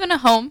 I live in a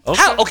home. Okay.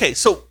 How? Okay,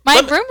 so My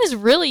room is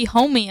really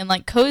homey and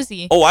like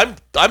cozy. Oh,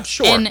 I'm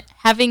sure. And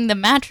having the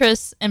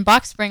mattress and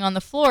box spring on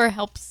the floor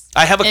helps.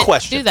 I have a it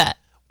question. Do that.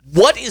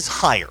 What is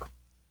higher,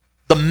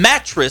 the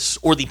mattress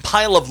or the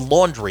pile of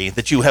laundry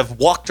that you have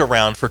walked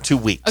around for 2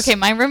 weeks? Okay,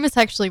 my room is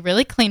actually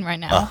really clean right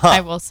now.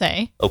 I will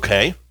say,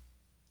 Okay.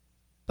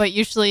 but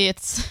usually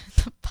it's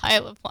the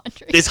pile of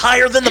laundry. Is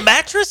higher than the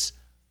mattress?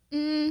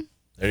 There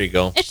you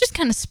go. It's just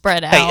kind of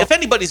spread out. Hey, if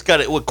anybody's got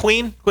it, what,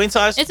 queen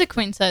size? It's a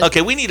queen size.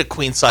 Okay, we need a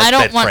queen size I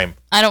don't bed want. frame.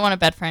 I don't want a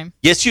bed frame.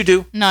 Yes, you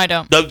do. No, I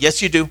don't. No,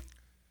 yes, you do.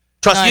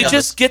 Trust No, me. I You don't.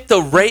 just get the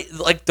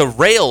the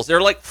rails.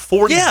 They're like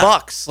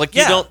 $40. Like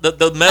you Yeah. don't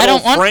the metal I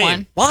don't want frame.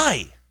 one.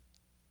 Why?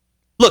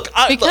 Look,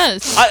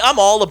 Because- I'm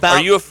all about.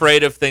 Are you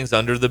afraid of things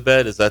under the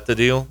bed? Is that the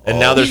deal? And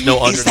now there's no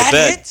under Is the that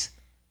bed. it?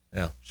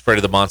 Yeah, afraid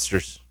of the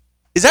monsters.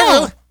 Is that No,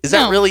 really? Is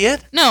that no. really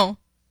it? No,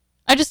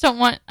 I just don't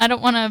want. I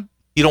don't want to.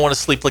 You don't want to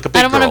sleep like a big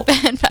I don't girl. want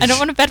a bed. I don't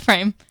want a bed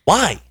frame.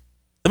 Why?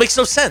 That makes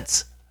no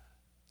sense.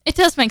 It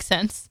does make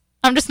sense.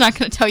 I'm just not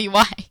going to tell you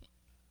why.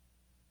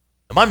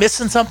 Am I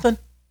missing something?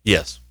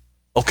 Yes.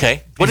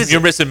 Okay. What is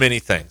You're it? missing many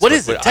things. What but-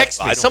 is it? but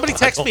Text I me. don't- Somebody I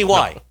text don't me know.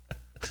 why.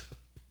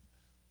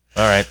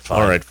 All right.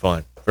 Fine. All right,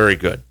 fine. Very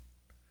good.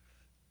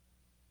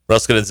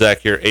 Ruskin and Zach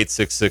here,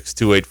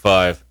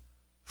 866-285-4005.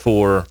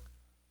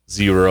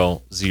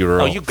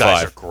 Oh, you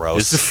guys are gross.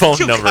 This is the phone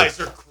you number. guys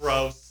are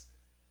gross.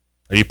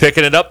 Are you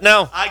picking it up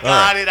now? I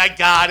got it. I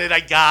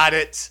got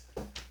it.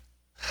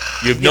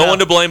 You have no one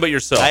to blame but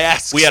yourself. I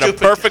asked we had a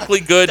stupid- perfectly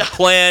good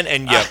plan,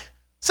 and you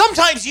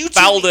Sometimes you two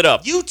Fouled it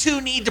up. You two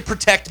need to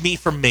protect me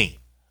from me.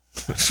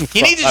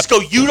 You need to just go.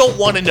 You don't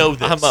want to know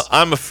this.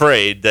 I'm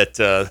afraid that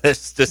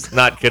that's just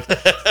not good.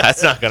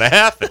 That's not going to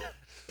happen.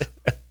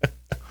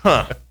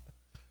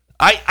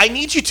 I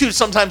need you two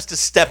sometimes to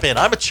step in.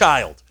 I'm a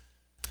child.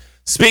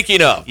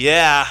 Speaking of,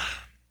 Yeah.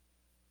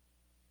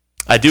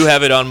 I do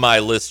have it on my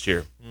list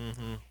here.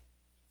 Mm-hmm.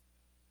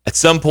 At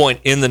some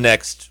point in the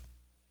next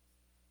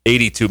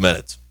 82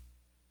 minutes,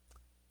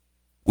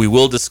 we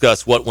will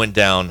discuss what went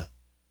down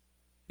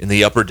in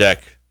the upper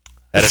deck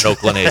at an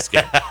Oakland A's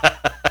game.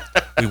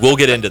 We will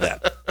get into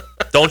that.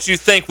 Don't you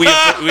think we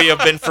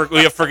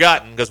have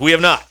forgotten? Because we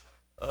have not.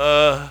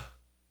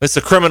 It's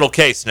a criminal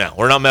case now.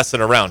 We're not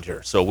messing around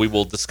here, so we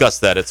will discuss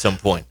that at some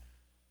point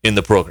in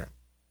the program.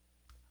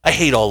 I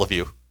hate all of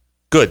you.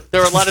 Good.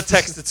 There are a lot of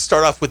texts that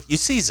start off with, you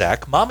see,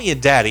 Zach, Mommy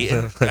and Daddy.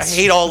 And I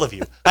hate all of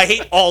you. I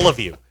hate all of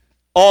you.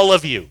 All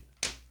of you.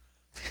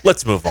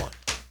 Let's move on.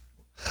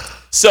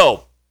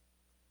 So,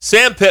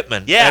 Sam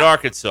Pittman at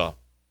Arkansas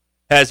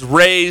has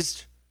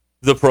raised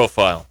the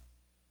profile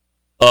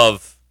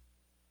of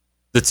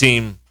the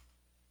team,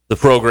 the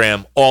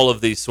program, all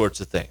of these sorts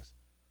of things.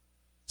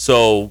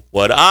 So,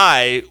 what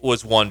I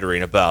was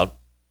wondering about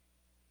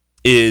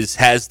is,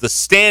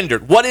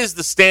 what is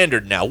the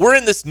standard now? We're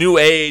in this new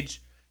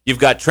age. You've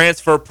got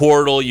transfer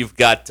portal. You've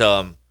got,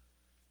 the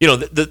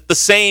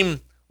same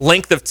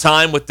length of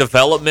time with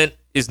development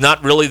is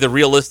not really the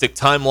realistic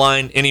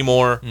timeline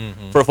anymore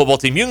for a football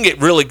team. You can get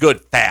really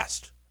good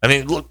fast. I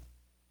mean,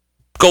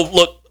 go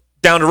look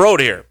down the road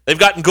here. They've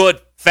gotten good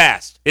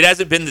fast. It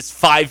hasn't been this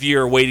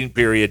 5-year waiting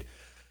period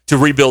to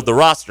rebuild the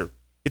roster.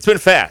 It's been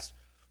fast.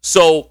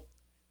 So,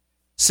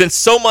 since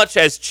so much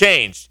has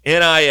changed,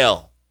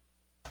 NIL,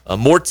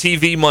 more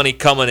TV money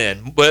coming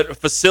in, but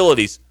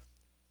facilities,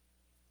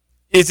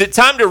 is it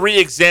time to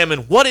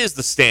re-examine what is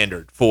the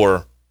standard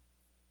for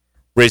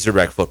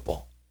Razorback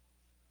football?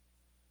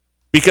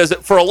 Because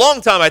for a long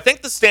time, I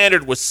think the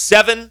standard was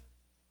 7,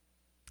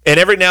 and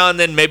every now and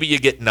then maybe you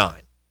get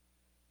 9.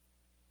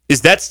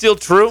 Is that still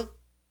true?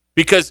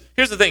 Because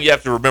here's the thing you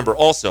have to remember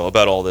also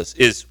about all this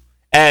is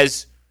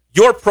as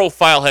your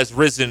profile has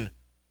risen,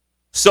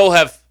 so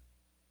have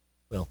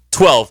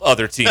 12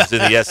 other teams in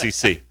the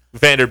SEC.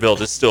 Vanderbilt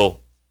is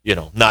still,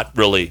 not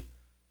really.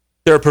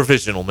 They're a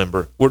provisional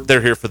member.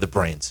 They're here for the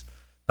brains,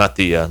 not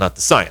the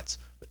science.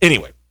 But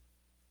anyway,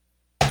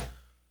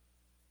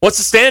 what's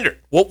the standard?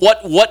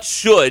 What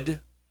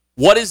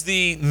is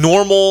the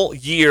normal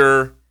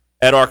year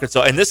at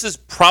Arkansas? And this is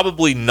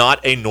probably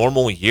not a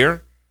normal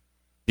year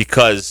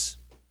because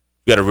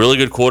you've got a really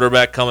good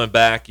quarterback coming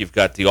back. You've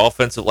got the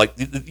offensive,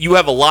 you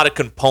have a lot of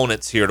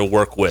components here to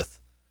work with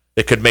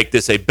that could make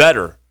this a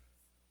better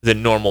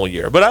than normal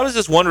year. But I was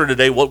just wondering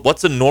today,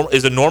 what's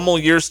is a normal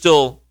year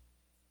still,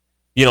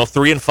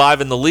 3-5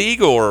 in the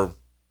league, or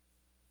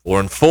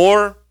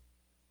 4-4,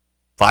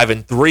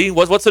 5-3?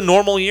 What's a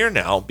normal year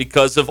now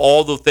because of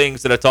all the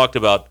things that I talked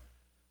about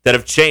that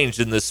have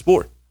changed in this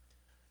sport?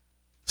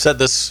 Said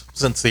this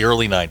since the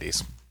early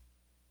 90s.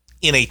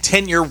 In a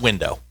 10-year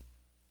window,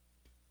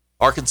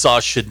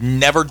 Arkansas should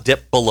never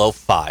dip below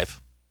 5.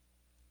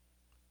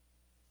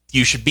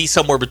 You should be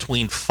somewhere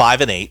between 5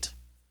 and 8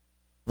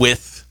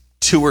 with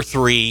 2 or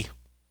 3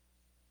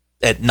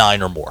 at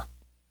 9 or more.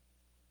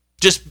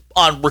 Just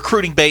on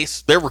recruiting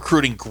base, they're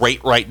recruiting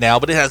great right now,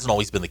 but it hasn't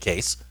always been the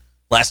case.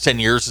 Last 10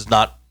 years is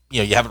not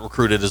you haven't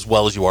recruited as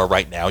well as you are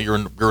right now. You're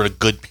in a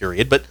good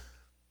period, but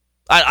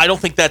I don't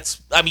think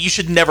that's. I mean, you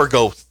should never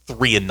go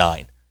 3-9.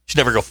 You should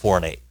never go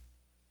 4-8.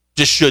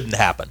 Just shouldn't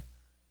happen.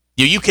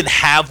 You can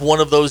have one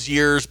of those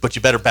years, but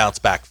you better bounce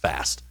back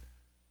fast.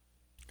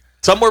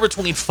 Somewhere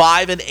between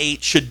 5 and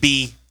 8 should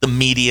be the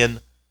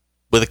median,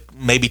 with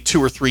maybe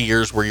 2 or 3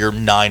 years where you're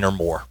 9 or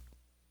more.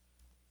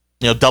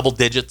 Double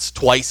digits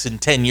twice in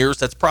 10 years,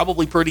 that's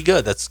probably pretty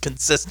good. That's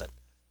consistent.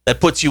 That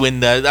puts you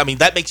in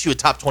that makes you a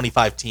top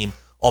 25 team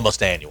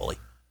almost annually.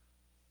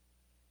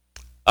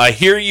 I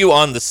hear you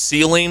on the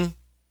ceiling.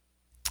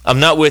 I'm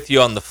not with you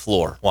on the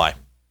floor. Why?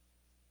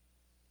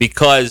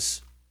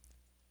 Because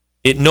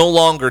it no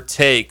longer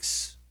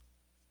takes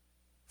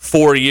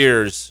 4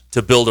 years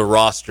to build a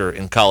roster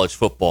in college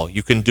football.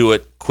 You can do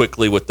it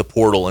quickly with the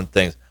portal and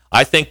things.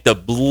 I think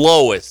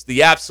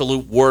the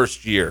absolute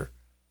worst year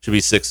should be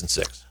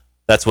 6-6.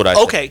 That's what I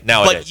think. Okay,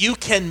 nowadays. but you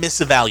can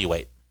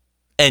misevaluate,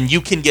 and you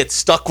can get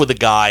stuck with a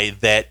guy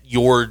that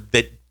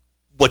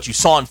what you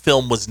saw in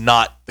film was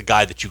not the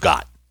guy that you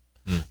got.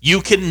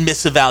 You can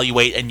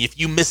misevaluate, and if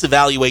you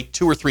misevaluate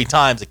 2 or 3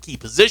 times at key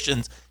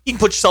positions, you can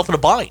put yourself in a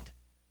bind,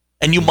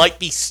 and you might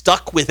be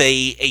stuck with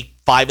a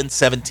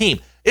 5-7 team.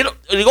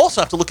 You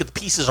also have to look at the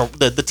pieces,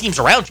 the teams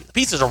around you. The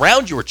pieces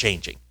around you are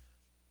changing.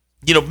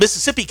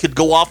 Mississippi could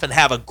go off and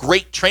have a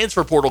great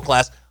transfer portal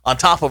class on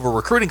top of a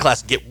recruiting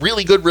class and get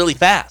really good really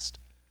fast.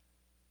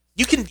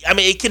 It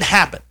can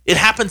happen. It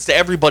happens to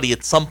everybody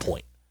at some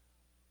point.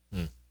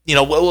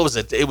 What was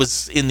it? It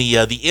was in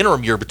the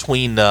interim year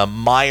between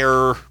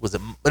Meyer. It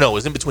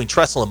was in between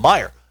Tressel and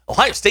Meyer.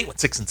 Ohio State went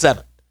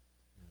 6-7.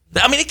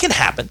 It can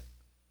happen.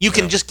 You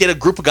can just get a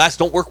group of guys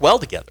who don't work well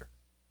together.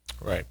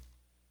 Right.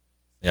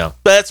 Yeah.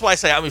 But that's why I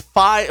say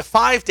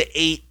 5 to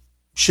 8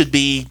 should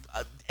be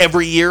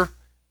every year,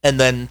 and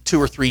then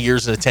 2 or 3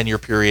 years in a 10-year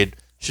period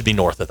should be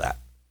north of that.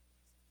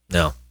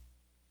 No.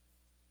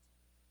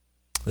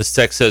 This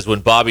text says, when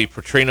Bobby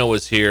Petrino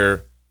was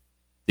here,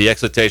 the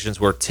expectations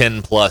were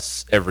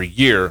 10+ every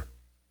year.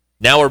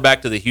 Now we're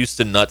back to the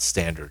Houston Nutt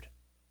standard,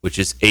 which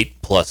is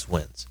 8+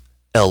 wins.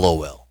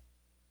 LOL.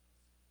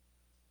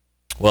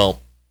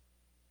 Well,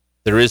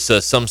 there is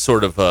some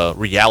sort of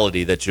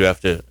reality that you have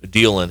to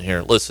deal in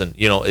here. Listen,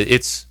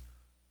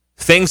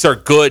 things are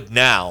good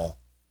now,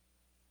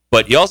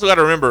 but you also got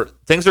to remember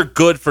things are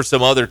good for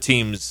some other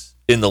teams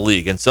in the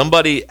league, and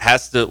somebody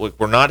has to.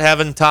 We're not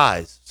having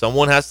ties.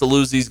 Someone has to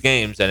lose these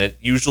games, and it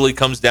usually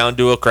comes down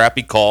to a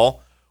crappy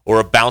call or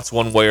a bounce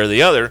one way or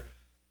the other,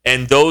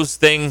 and those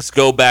things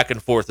go back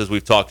and forth as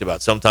we've talked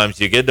about. Sometimes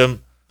you get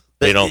them,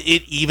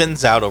 it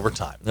evens out over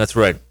time. That's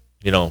right.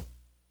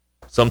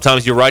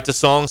 Sometimes you write the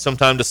song,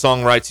 sometimes the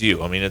song writes you.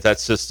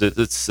 That's just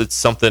it's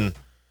something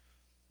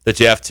that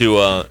you have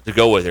to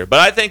go with here. But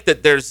I think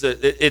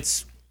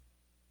that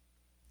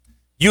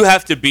you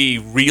have to be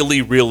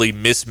really, really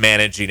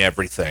mismanaging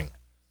everything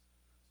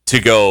to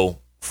go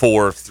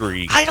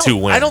 4-3, 2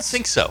 wins. I don't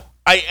think so.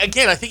 I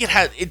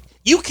think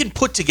you can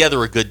put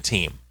together a good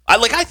team.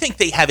 I think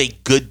they have a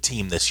good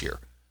team this year.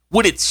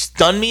 Would it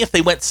stun me if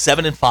they went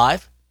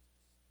 7-5?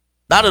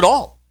 Not at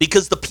all,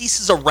 because the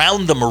pieces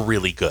around them are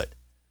really good.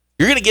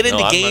 You're going to get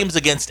into games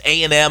against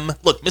A&M.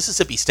 Look,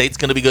 Mississippi State's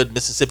going to be good.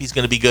 Mississippi's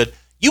going to be good.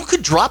 You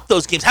could drop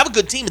those games, have a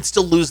good team, and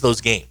still lose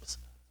those games.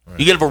 Right.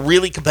 You can have a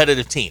really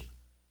competitive team.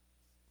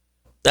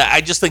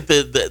 I just think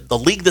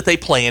the league that they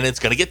play in, it's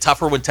going to get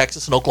tougher when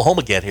Texas and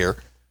Oklahoma get here.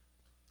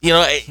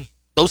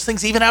 Those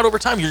things even out over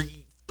time.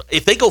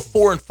 If they go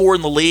 4-4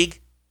 in the league,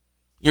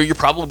 you're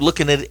probably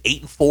looking at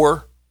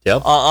 8-4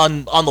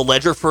 on the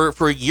ledger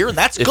for a year, and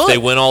that's good. If they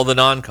win all the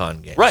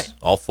non-con games. Right.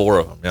 All 4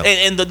 of them. Yeah.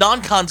 And the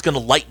non-con's going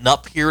to lighten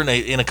up here in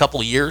a couple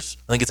of years.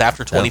 I think it's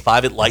after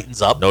 25 it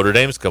lightens up. Notre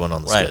Dame's coming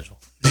on the schedule.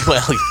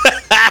 Well,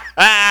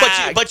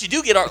 but you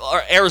do get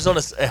our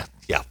Arizona.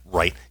 Yeah,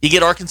 right. You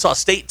get Arkansas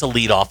State to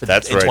lead off in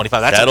 25.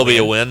 That'll be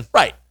a win.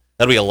 Right.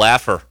 That'll be a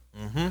laugher.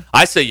 Mm-hmm.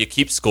 I say you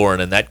keep scoring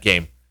in that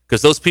game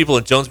because those people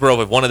in Jonesboro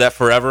have wanted that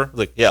forever.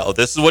 Like,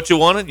 this is what you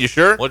wanted? You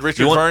sure? What did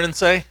Richard Vernon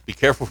say? Be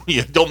careful.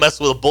 You don't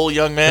mess with a bull,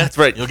 young man. That's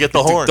right. You'll get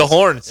the horns. The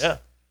horns. Yeah.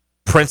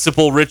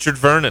 Principal Richard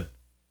Vernon.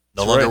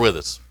 No longer with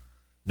us.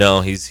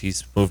 No,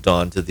 he's moved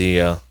on to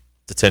the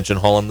detention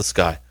hall in the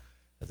sky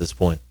at this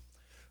point.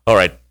 All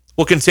right.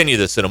 We'll continue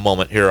this in a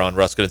moment here on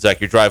Ruskin and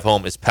Zach. Your drive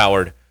home is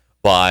powered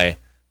by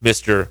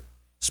Mr.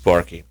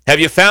 Sparky. Have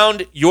you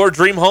found your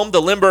dream home?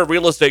 The Limber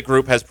Real Estate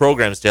Group has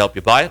programs to help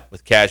you buy it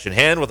with cash in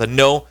hand with a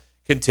no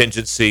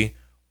contingency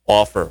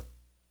offer.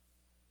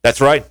 That's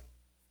right.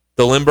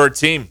 The Limber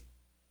team.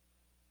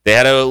 They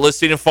had a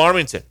listing in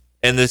Farmington,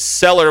 and the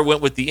seller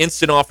went with the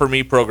Instant Offer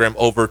Me program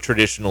over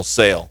traditional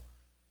sale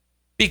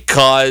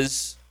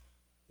because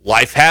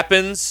life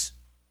happens,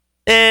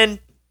 and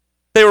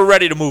they were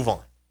ready to move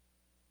on.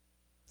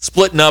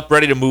 Splitting up,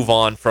 ready to move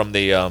on from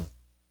the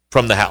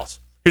house.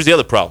 Here's the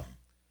other problem,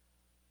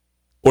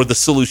 or the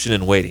solution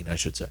in waiting, I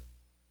should say.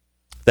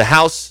 The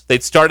house,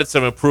 they'd started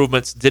some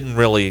improvements, didn't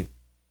really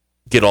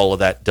get all of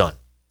that done.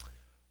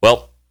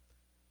 Well,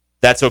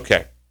 that's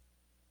okay.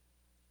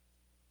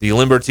 The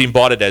Limber team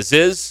bought it as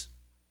is.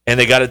 and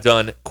they got it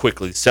done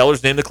quickly.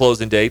 Sellers named the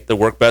closing date that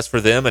worked best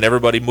for them, and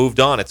everybody moved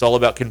on. It's all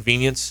about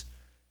convenience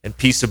and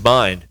peace of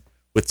mind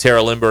with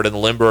Tara Lindbergh and the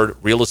Lindbergh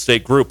Real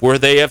Estate Group, where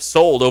they have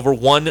sold over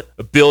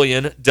 $1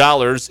 billion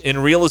in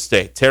real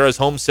estate. Tara's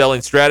home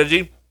selling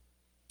strategy,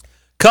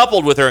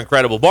 coupled with her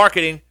incredible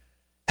marketing,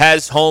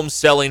 has homes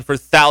selling for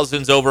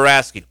thousands over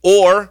asking.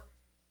 Or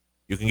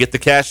you can get the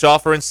cash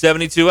offer in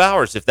 72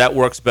 hours if that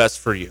works best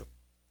for you.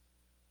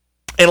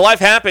 And life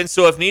happens,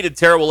 so if needed,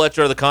 Tara will let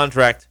you out of the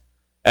contract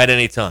at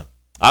any time.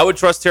 I would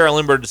trust Tara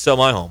Lindbergh to sell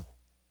my home,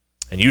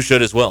 and you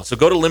should as well. So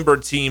go to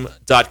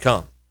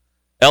LindberghTeam.com.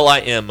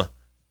 LIMBIRD.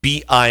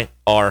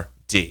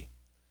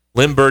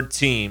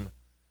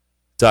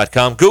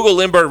 LindberghTeam.com. Google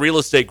Lindbergh Real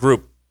Estate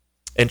Group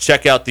and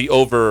check out the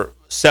over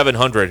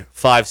 700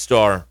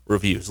 5-star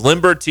reviews.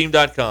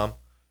 LindberghTeam.com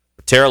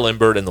for Tara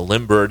Lindbergh and the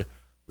Lindbergh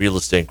Real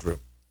Estate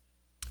Group.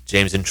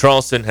 James in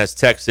Charleston has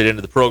texted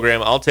into the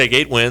program, I'll take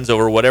 8 wins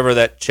over whatever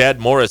that Chad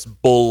Morris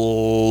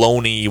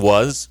baloney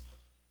was.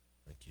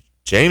 Thank you,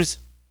 James.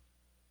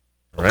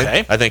 Right?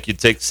 Okay. I think you'd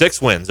take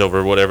 6 wins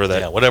over whatever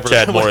that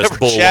Chad Morris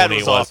baloney Chad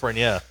was offering,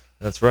 yeah.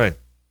 That's right.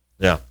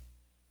 Yeah.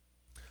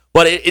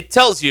 But it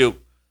tells you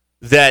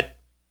that,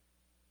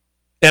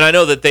 and I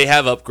know that they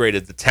have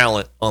upgraded the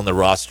talent on the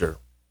roster,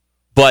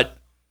 but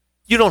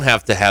you don't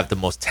have to have the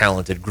most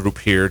talented group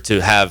here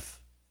to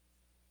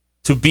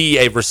be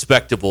a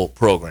respectable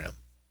program.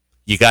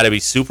 You got to be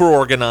super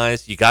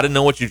organized. You got to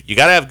know you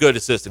got to have good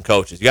assistant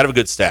coaches. You got to have a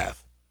good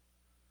staff.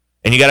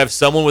 And you got to have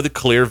someone with a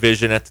clear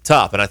vision at the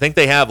top. And I think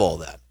they have all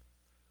that.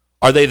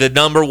 Are they the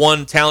number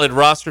one talented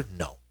roster?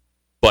 No.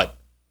 But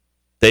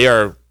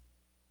they're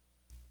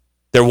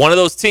one of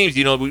those teams,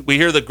 we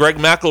hear the Greg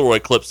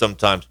McElroy clip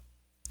sometimes.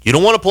 You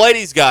don't want to play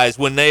these guys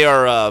when they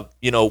are,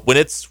 when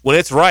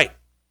it's right.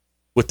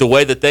 With the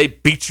way that they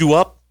beat you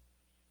up,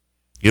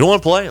 you don't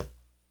want to play them.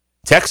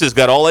 Texas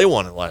got all they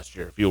wanted last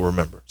year, if you'll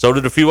remember. So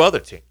did a few other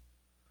teams.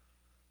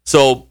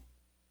 So,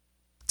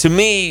 to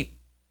me,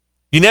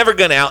 you're never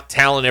going to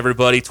out-talent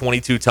everybody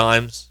 22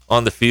 times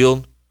on the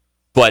field.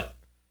 But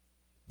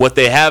what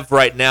they have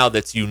right now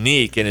that's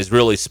unique and is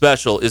really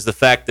special is the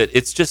fact that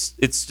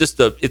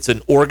it's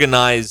an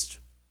organized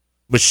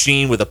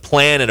machine with a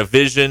plan and a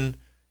vision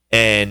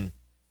and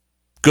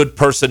good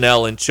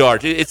personnel in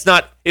charge. It's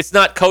not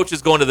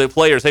coaches going to the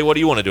players, hey, what do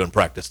you want to do in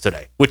practice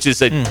today? Which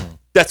is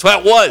that's how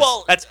it was.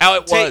 Well, that's how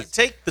it was.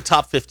 Take the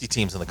top 50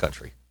 teams in the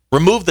country.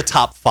 Remove the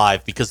top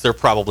 5 because they're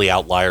probably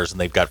outliers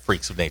and they've got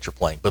freaks of nature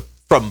playing. But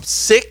from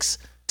 6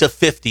 to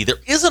 50, there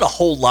isn't a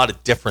whole lot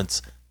of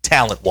difference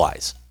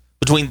talent-wise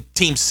between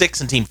Team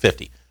 6 and Team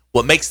 50.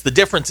 What makes the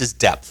difference is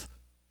depth,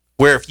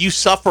 where if you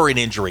suffer an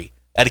injury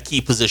at a key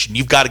position,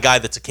 you've got a guy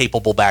that's a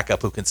capable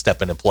backup who can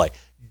step in and play.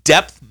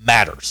 Depth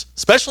matters,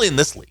 especially in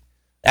this league.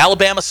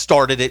 Alabama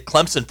started it.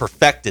 Clemson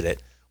perfected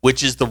it,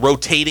 which is the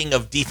rotating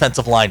of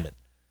defensive linemen,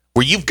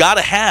 where you've got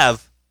to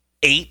have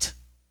 8,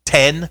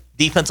 10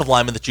 defensive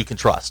linemen that you can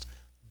trust.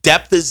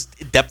 Depth is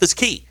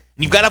key.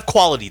 And you've got to have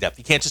quality depth.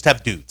 You can't just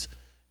have dudes.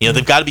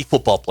 They've got to be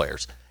football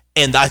players.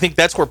 And I think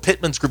that's where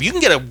Pittman's group, you can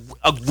get a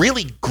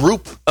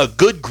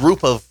good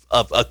group of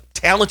a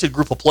talented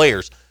group of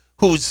players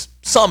whose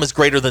sum is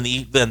greater than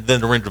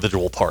their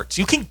individual parts.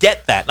 You can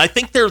get that. And I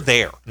think they're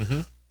there.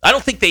 Mm-hmm. I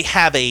don't think they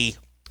have a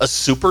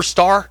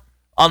superstar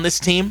on this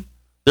team.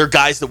 They're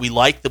guys that we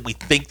like, that we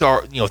think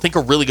are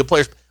really good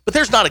players. But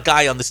there's not a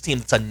guy on this team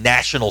that's a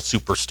national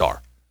superstar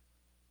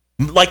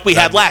like we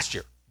had last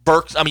year.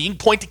 Burks, you can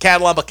point to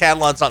Catalan, but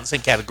Catalan's not in the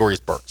same category as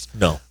Burks.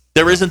 No.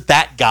 There isn't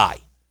that guy.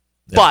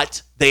 Yeah.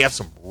 But they have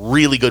some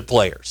really good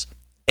players.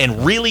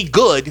 And really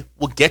good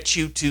will get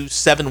you to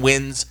 7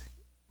 wins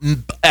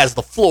as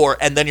the floor,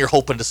 and then you're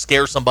hoping to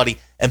scare somebody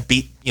and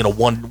beat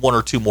one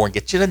or two more and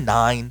get you to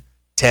 9,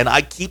 10.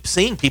 I keep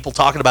seeing people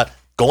talking about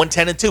going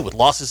 10-2 with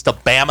losses to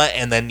Bama,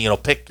 and then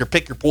pick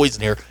your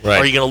poison here. Right.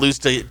 Or are you going to lose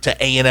to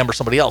A&M or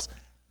somebody else?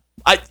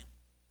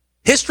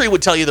 History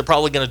would tell you they're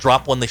probably going to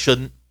drop one they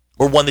shouldn't,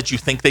 or one that you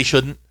think they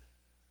shouldn't.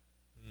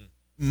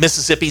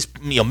 Mississippi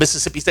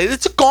State.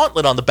 It's a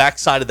gauntlet on the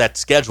backside of that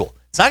schedule.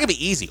 It's not going to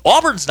be easy.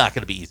 Auburn's not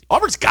going to be easy.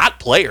 Auburn's got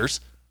players.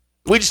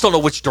 We just don't know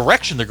which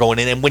direction they're going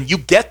in, and when you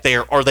get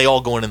there, are they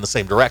all going in the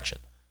same direction?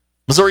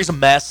 Missouri's a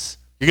mess.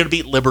 You're going to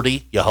beat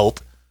Liberty, you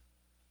hope.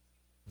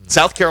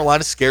 South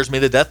Carolina scares me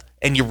to death,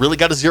 and you really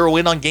got to zero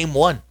in on game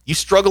 1. You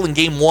struggle in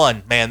game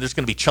 1, man, there's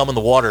going to be chum in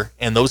the water,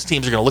 and those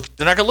teams are going to look,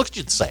 they're not going to look at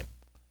you the same.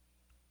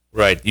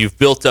 Right. You've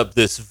built up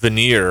this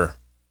veneer,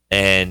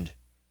 and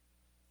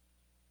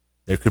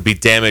there could be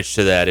damage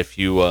to that if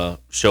you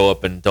show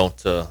up and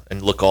don't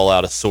and look all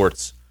out of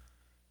sorts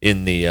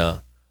in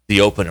the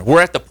opener.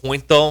 We're at the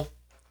point, though,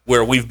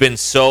 where we've been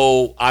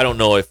so, I don't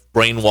know if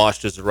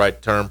brainwashed is the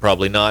right term,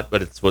 probably not,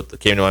 but it's what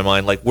came to my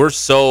mind. Like, we're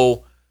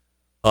so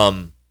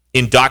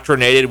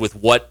indoctrinated with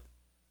what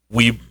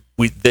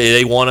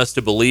they want us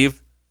to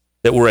believe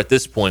that we're at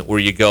this point where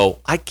you go,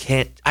 I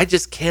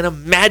just can't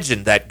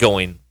imagine that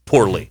going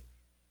poorly.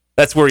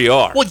 That's where you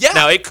are. Well, yeah.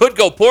 Now, it could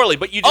go poorly,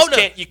 but you just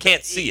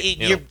can't see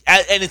it.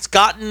 And it's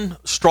gotten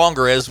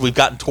stronger as we've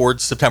gotten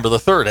towards September the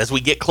 3rd. As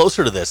we get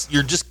closer to this,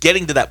 you're just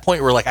getting to that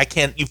point where, like,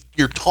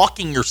 you're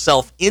talking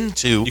yourself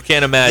into you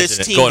can't imagine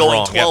this team going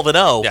going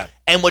 12-0. Yeah.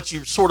 And what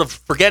you're sort of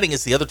forgetting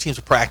is the other teams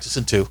are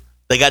practicing too.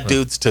 They got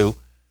dudes too.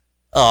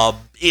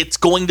 It's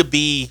going to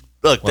be,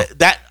 look,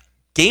 that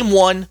game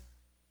 1,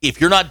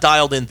 if you're not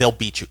dialed in, they'll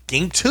beat you.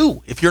 Game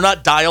 2, if you're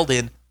not dialed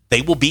in,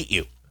 they will beat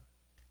you.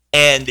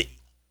 And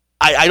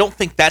I don't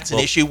think that's an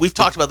issue. We've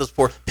talked about this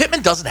before.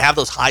 Pittman doesn't have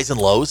those highs and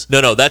lows. No,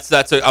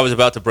 I was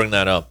about to bring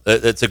that up.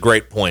 That's a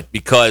great point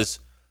because,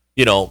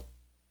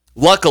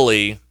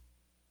 luckily,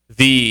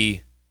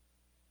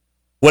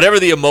 whatever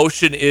the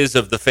emotion is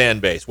of the fan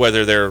base,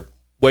 whether they're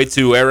way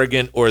too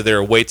arrogant or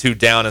they're way too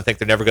down and think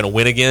they're never going to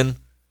win again,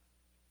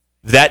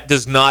 that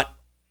does not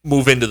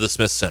move into the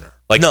Smith Center.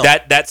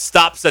 That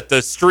stops at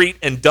the street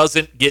and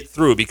doesn't get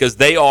through because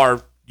they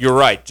are, you're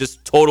right,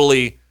 just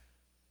totally.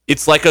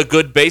 It's like a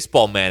good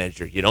baseball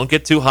manager. You don't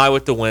get too high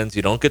with the wins.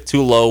 You don't get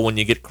too low when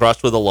you get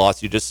crushed with a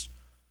loss. You just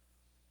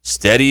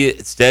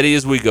steady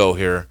as we go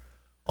here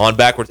on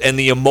backwards. And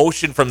the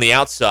emotion from the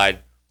outside,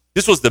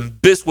 this was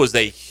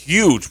a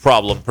huge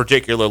problem,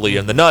 particularly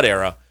in the Nutt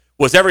era,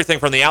 was everything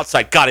from the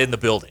outside got in the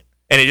building.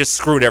 And it just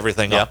screwed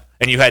everything up.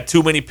 And you had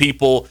too many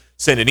people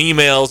sending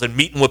emails and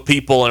meeting with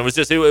people, and it was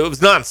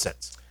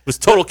nonsense. It was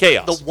total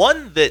chaos.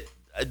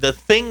 The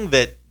thing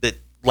that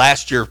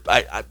last year,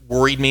 I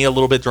worried me a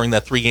little bit during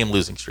that 3-game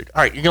losing streak.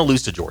 All right, you're going to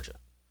lose to Georgia.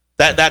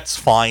 That's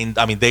fine.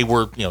 I mean, they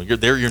were,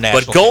 they're your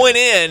national. But going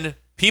in,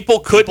 people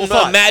couldn't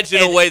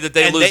imagine a way that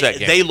they lose that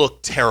game. They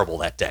looked terrible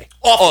that day.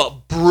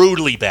 Awful,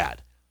 brutally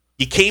bad.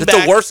 You came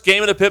back. The worst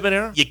game of the Pittman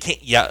era. You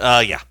can't.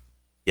 Yeah.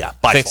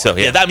 By I think far. so.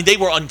 Yeah. I mean, they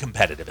were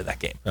uncompetitive in that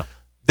game. Yeah.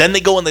 Then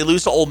they go and they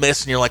lose to Ole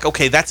Miss, and you're like,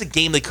 okay, that's a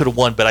game they could have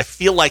won. But I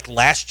feel like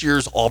last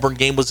year's Auburn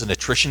game was an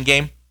attrition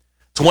game.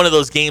 It's one of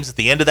those games at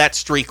the end of that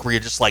streak where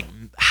you're just like,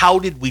 how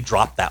did we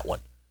drop that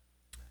one?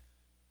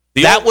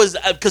 That was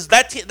because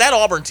that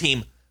Auburn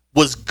team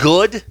was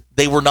good.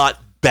 They were not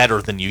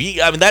better than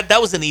you. I mean, that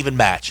was an even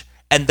match,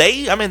 and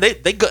they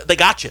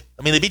got you.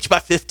 I mean, they beat you by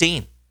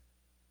 15.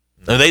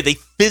 They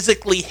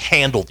physically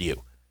handled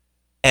you,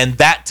 and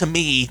that to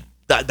me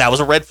that was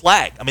a red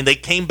flag. I mean, they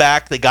came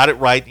back, they got it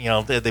right.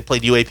 They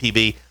played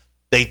UAPB.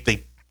 They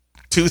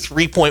 2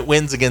 3-point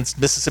wins against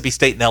Mississippi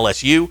State and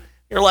LSU.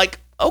 You're like,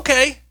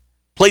 okay.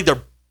 Played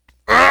their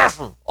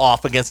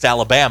off against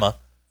Alabama.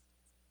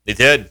 They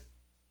did.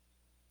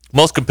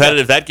 Most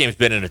competitive that game's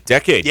been in a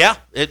decade. Yeah,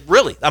 it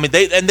really. I mean,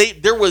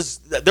 there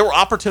were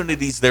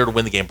opportunities there to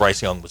win the game.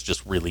 Bryce Young was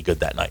just really good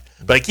that night.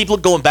 But I keep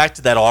going back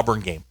to that Auburn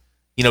game.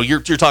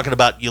 You're talking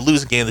about you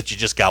lose a game that you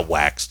just got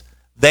waxed.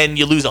 Then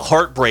you lose a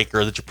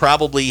heartbreaker that you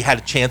probably had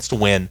a chance to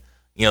win.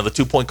 The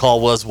 2-point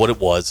call was what it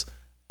was,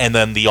 and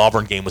then the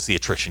Auburn game was the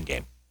attrition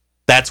game.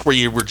 That's where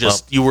you were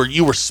just you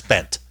were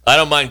spent. I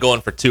don't mind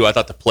going for 2. I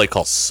thought the play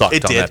call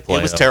sucked on that play.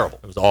 It was terrible.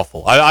 It was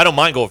awful. I don't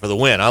mind going for the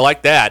win. I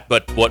like that,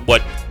 but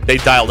what they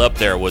dialed up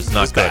there was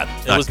not good.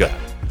 It was bad.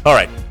 All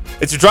right.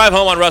 It's a drive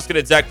home on Ruskin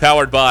and Zach,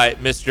 powered by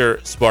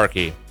Mr.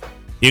 Sparky.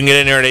 You can get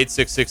in there at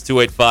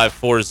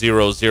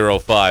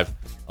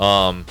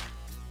 866-285-4005.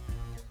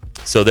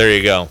 So there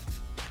you go.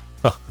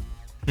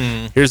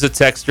 Here's a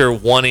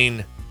texter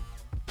wanting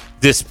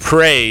this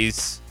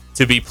praise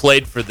to be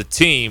played for the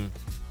team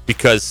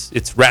because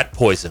it's rat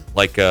poison,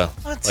 like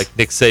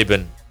Nick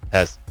Saban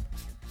has.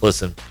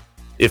 Listen,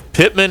 if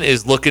Pittman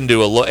is looking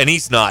to and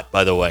he's not,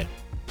 by the way,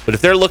 but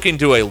if they're looking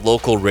to a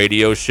local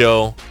radio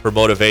show for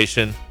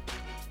motivation,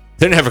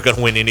 they're never going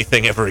to win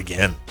anything ever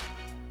again.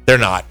 They're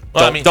not.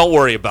 Well, don't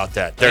worry about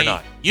that. They're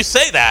not. You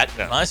say that.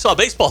 Yeah. I saw a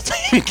baseball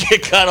team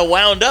get kind of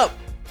wound up.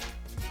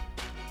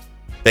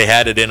 They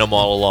had it in them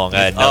all along.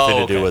 I had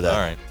nothing to do with that. All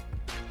right.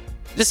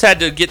 Just had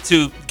to get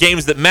to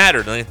games that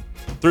mattered. And they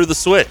threw the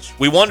switch.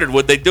 We wondered,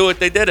 would they do it?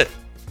 They did it.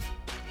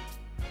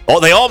 Oh,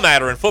 they all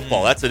matter in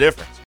football. That's the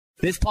difference.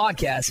 This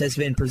podcast has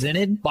been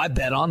presented by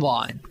Bet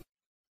Online.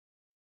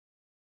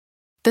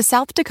 The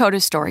South Dakota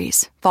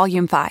Stories,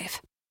 Volume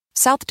 5.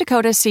 South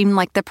Dakota seemed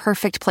like the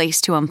perfect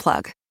place to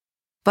unplug.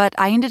 But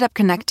I ended up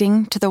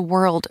connecting to the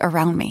world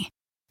around me.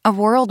 A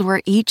world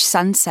where each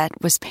sunset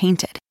was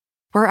painted,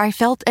 where I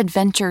felt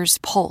adventure's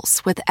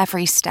pulse with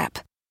every step,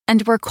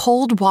 and where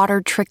cold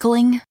water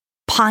trickling,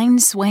 pine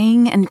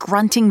swaying, and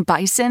grunting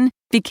bison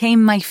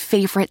became my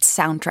favorite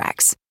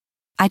soundtracks.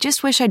 I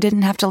just wish I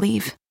didn't have to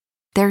leave.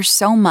 There's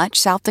so much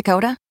South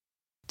Dakota,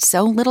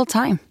 so little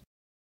time.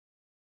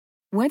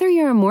 Whether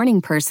you're a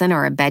morning person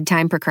or a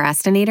bedtime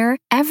procrastinator,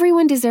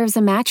 everyone deserves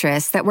a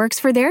mattress that works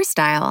for their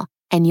style.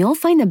 And you'll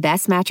find the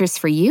best mattress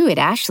for you at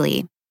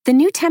Ashley. The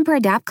new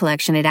Tempur-Adapt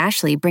collection at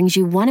Ashley brings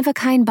you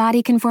one-of-a-kind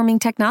body-conforming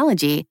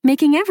technology,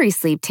 making every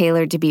sleep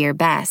tailored to be your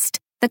best.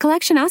 The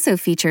collection also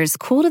features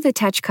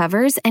cool-to-the-touch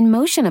covers and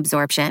motion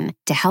absorption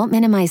to help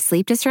minimize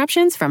sleep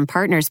disruptions from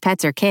partners,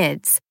 pets, or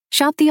kids.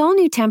 Shop the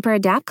all-new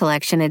Tempur-Adapt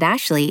collection at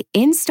Ashley,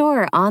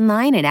 in-store or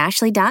online at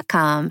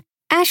ashley.com.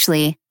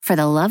 Ashley, for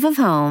the love of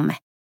home.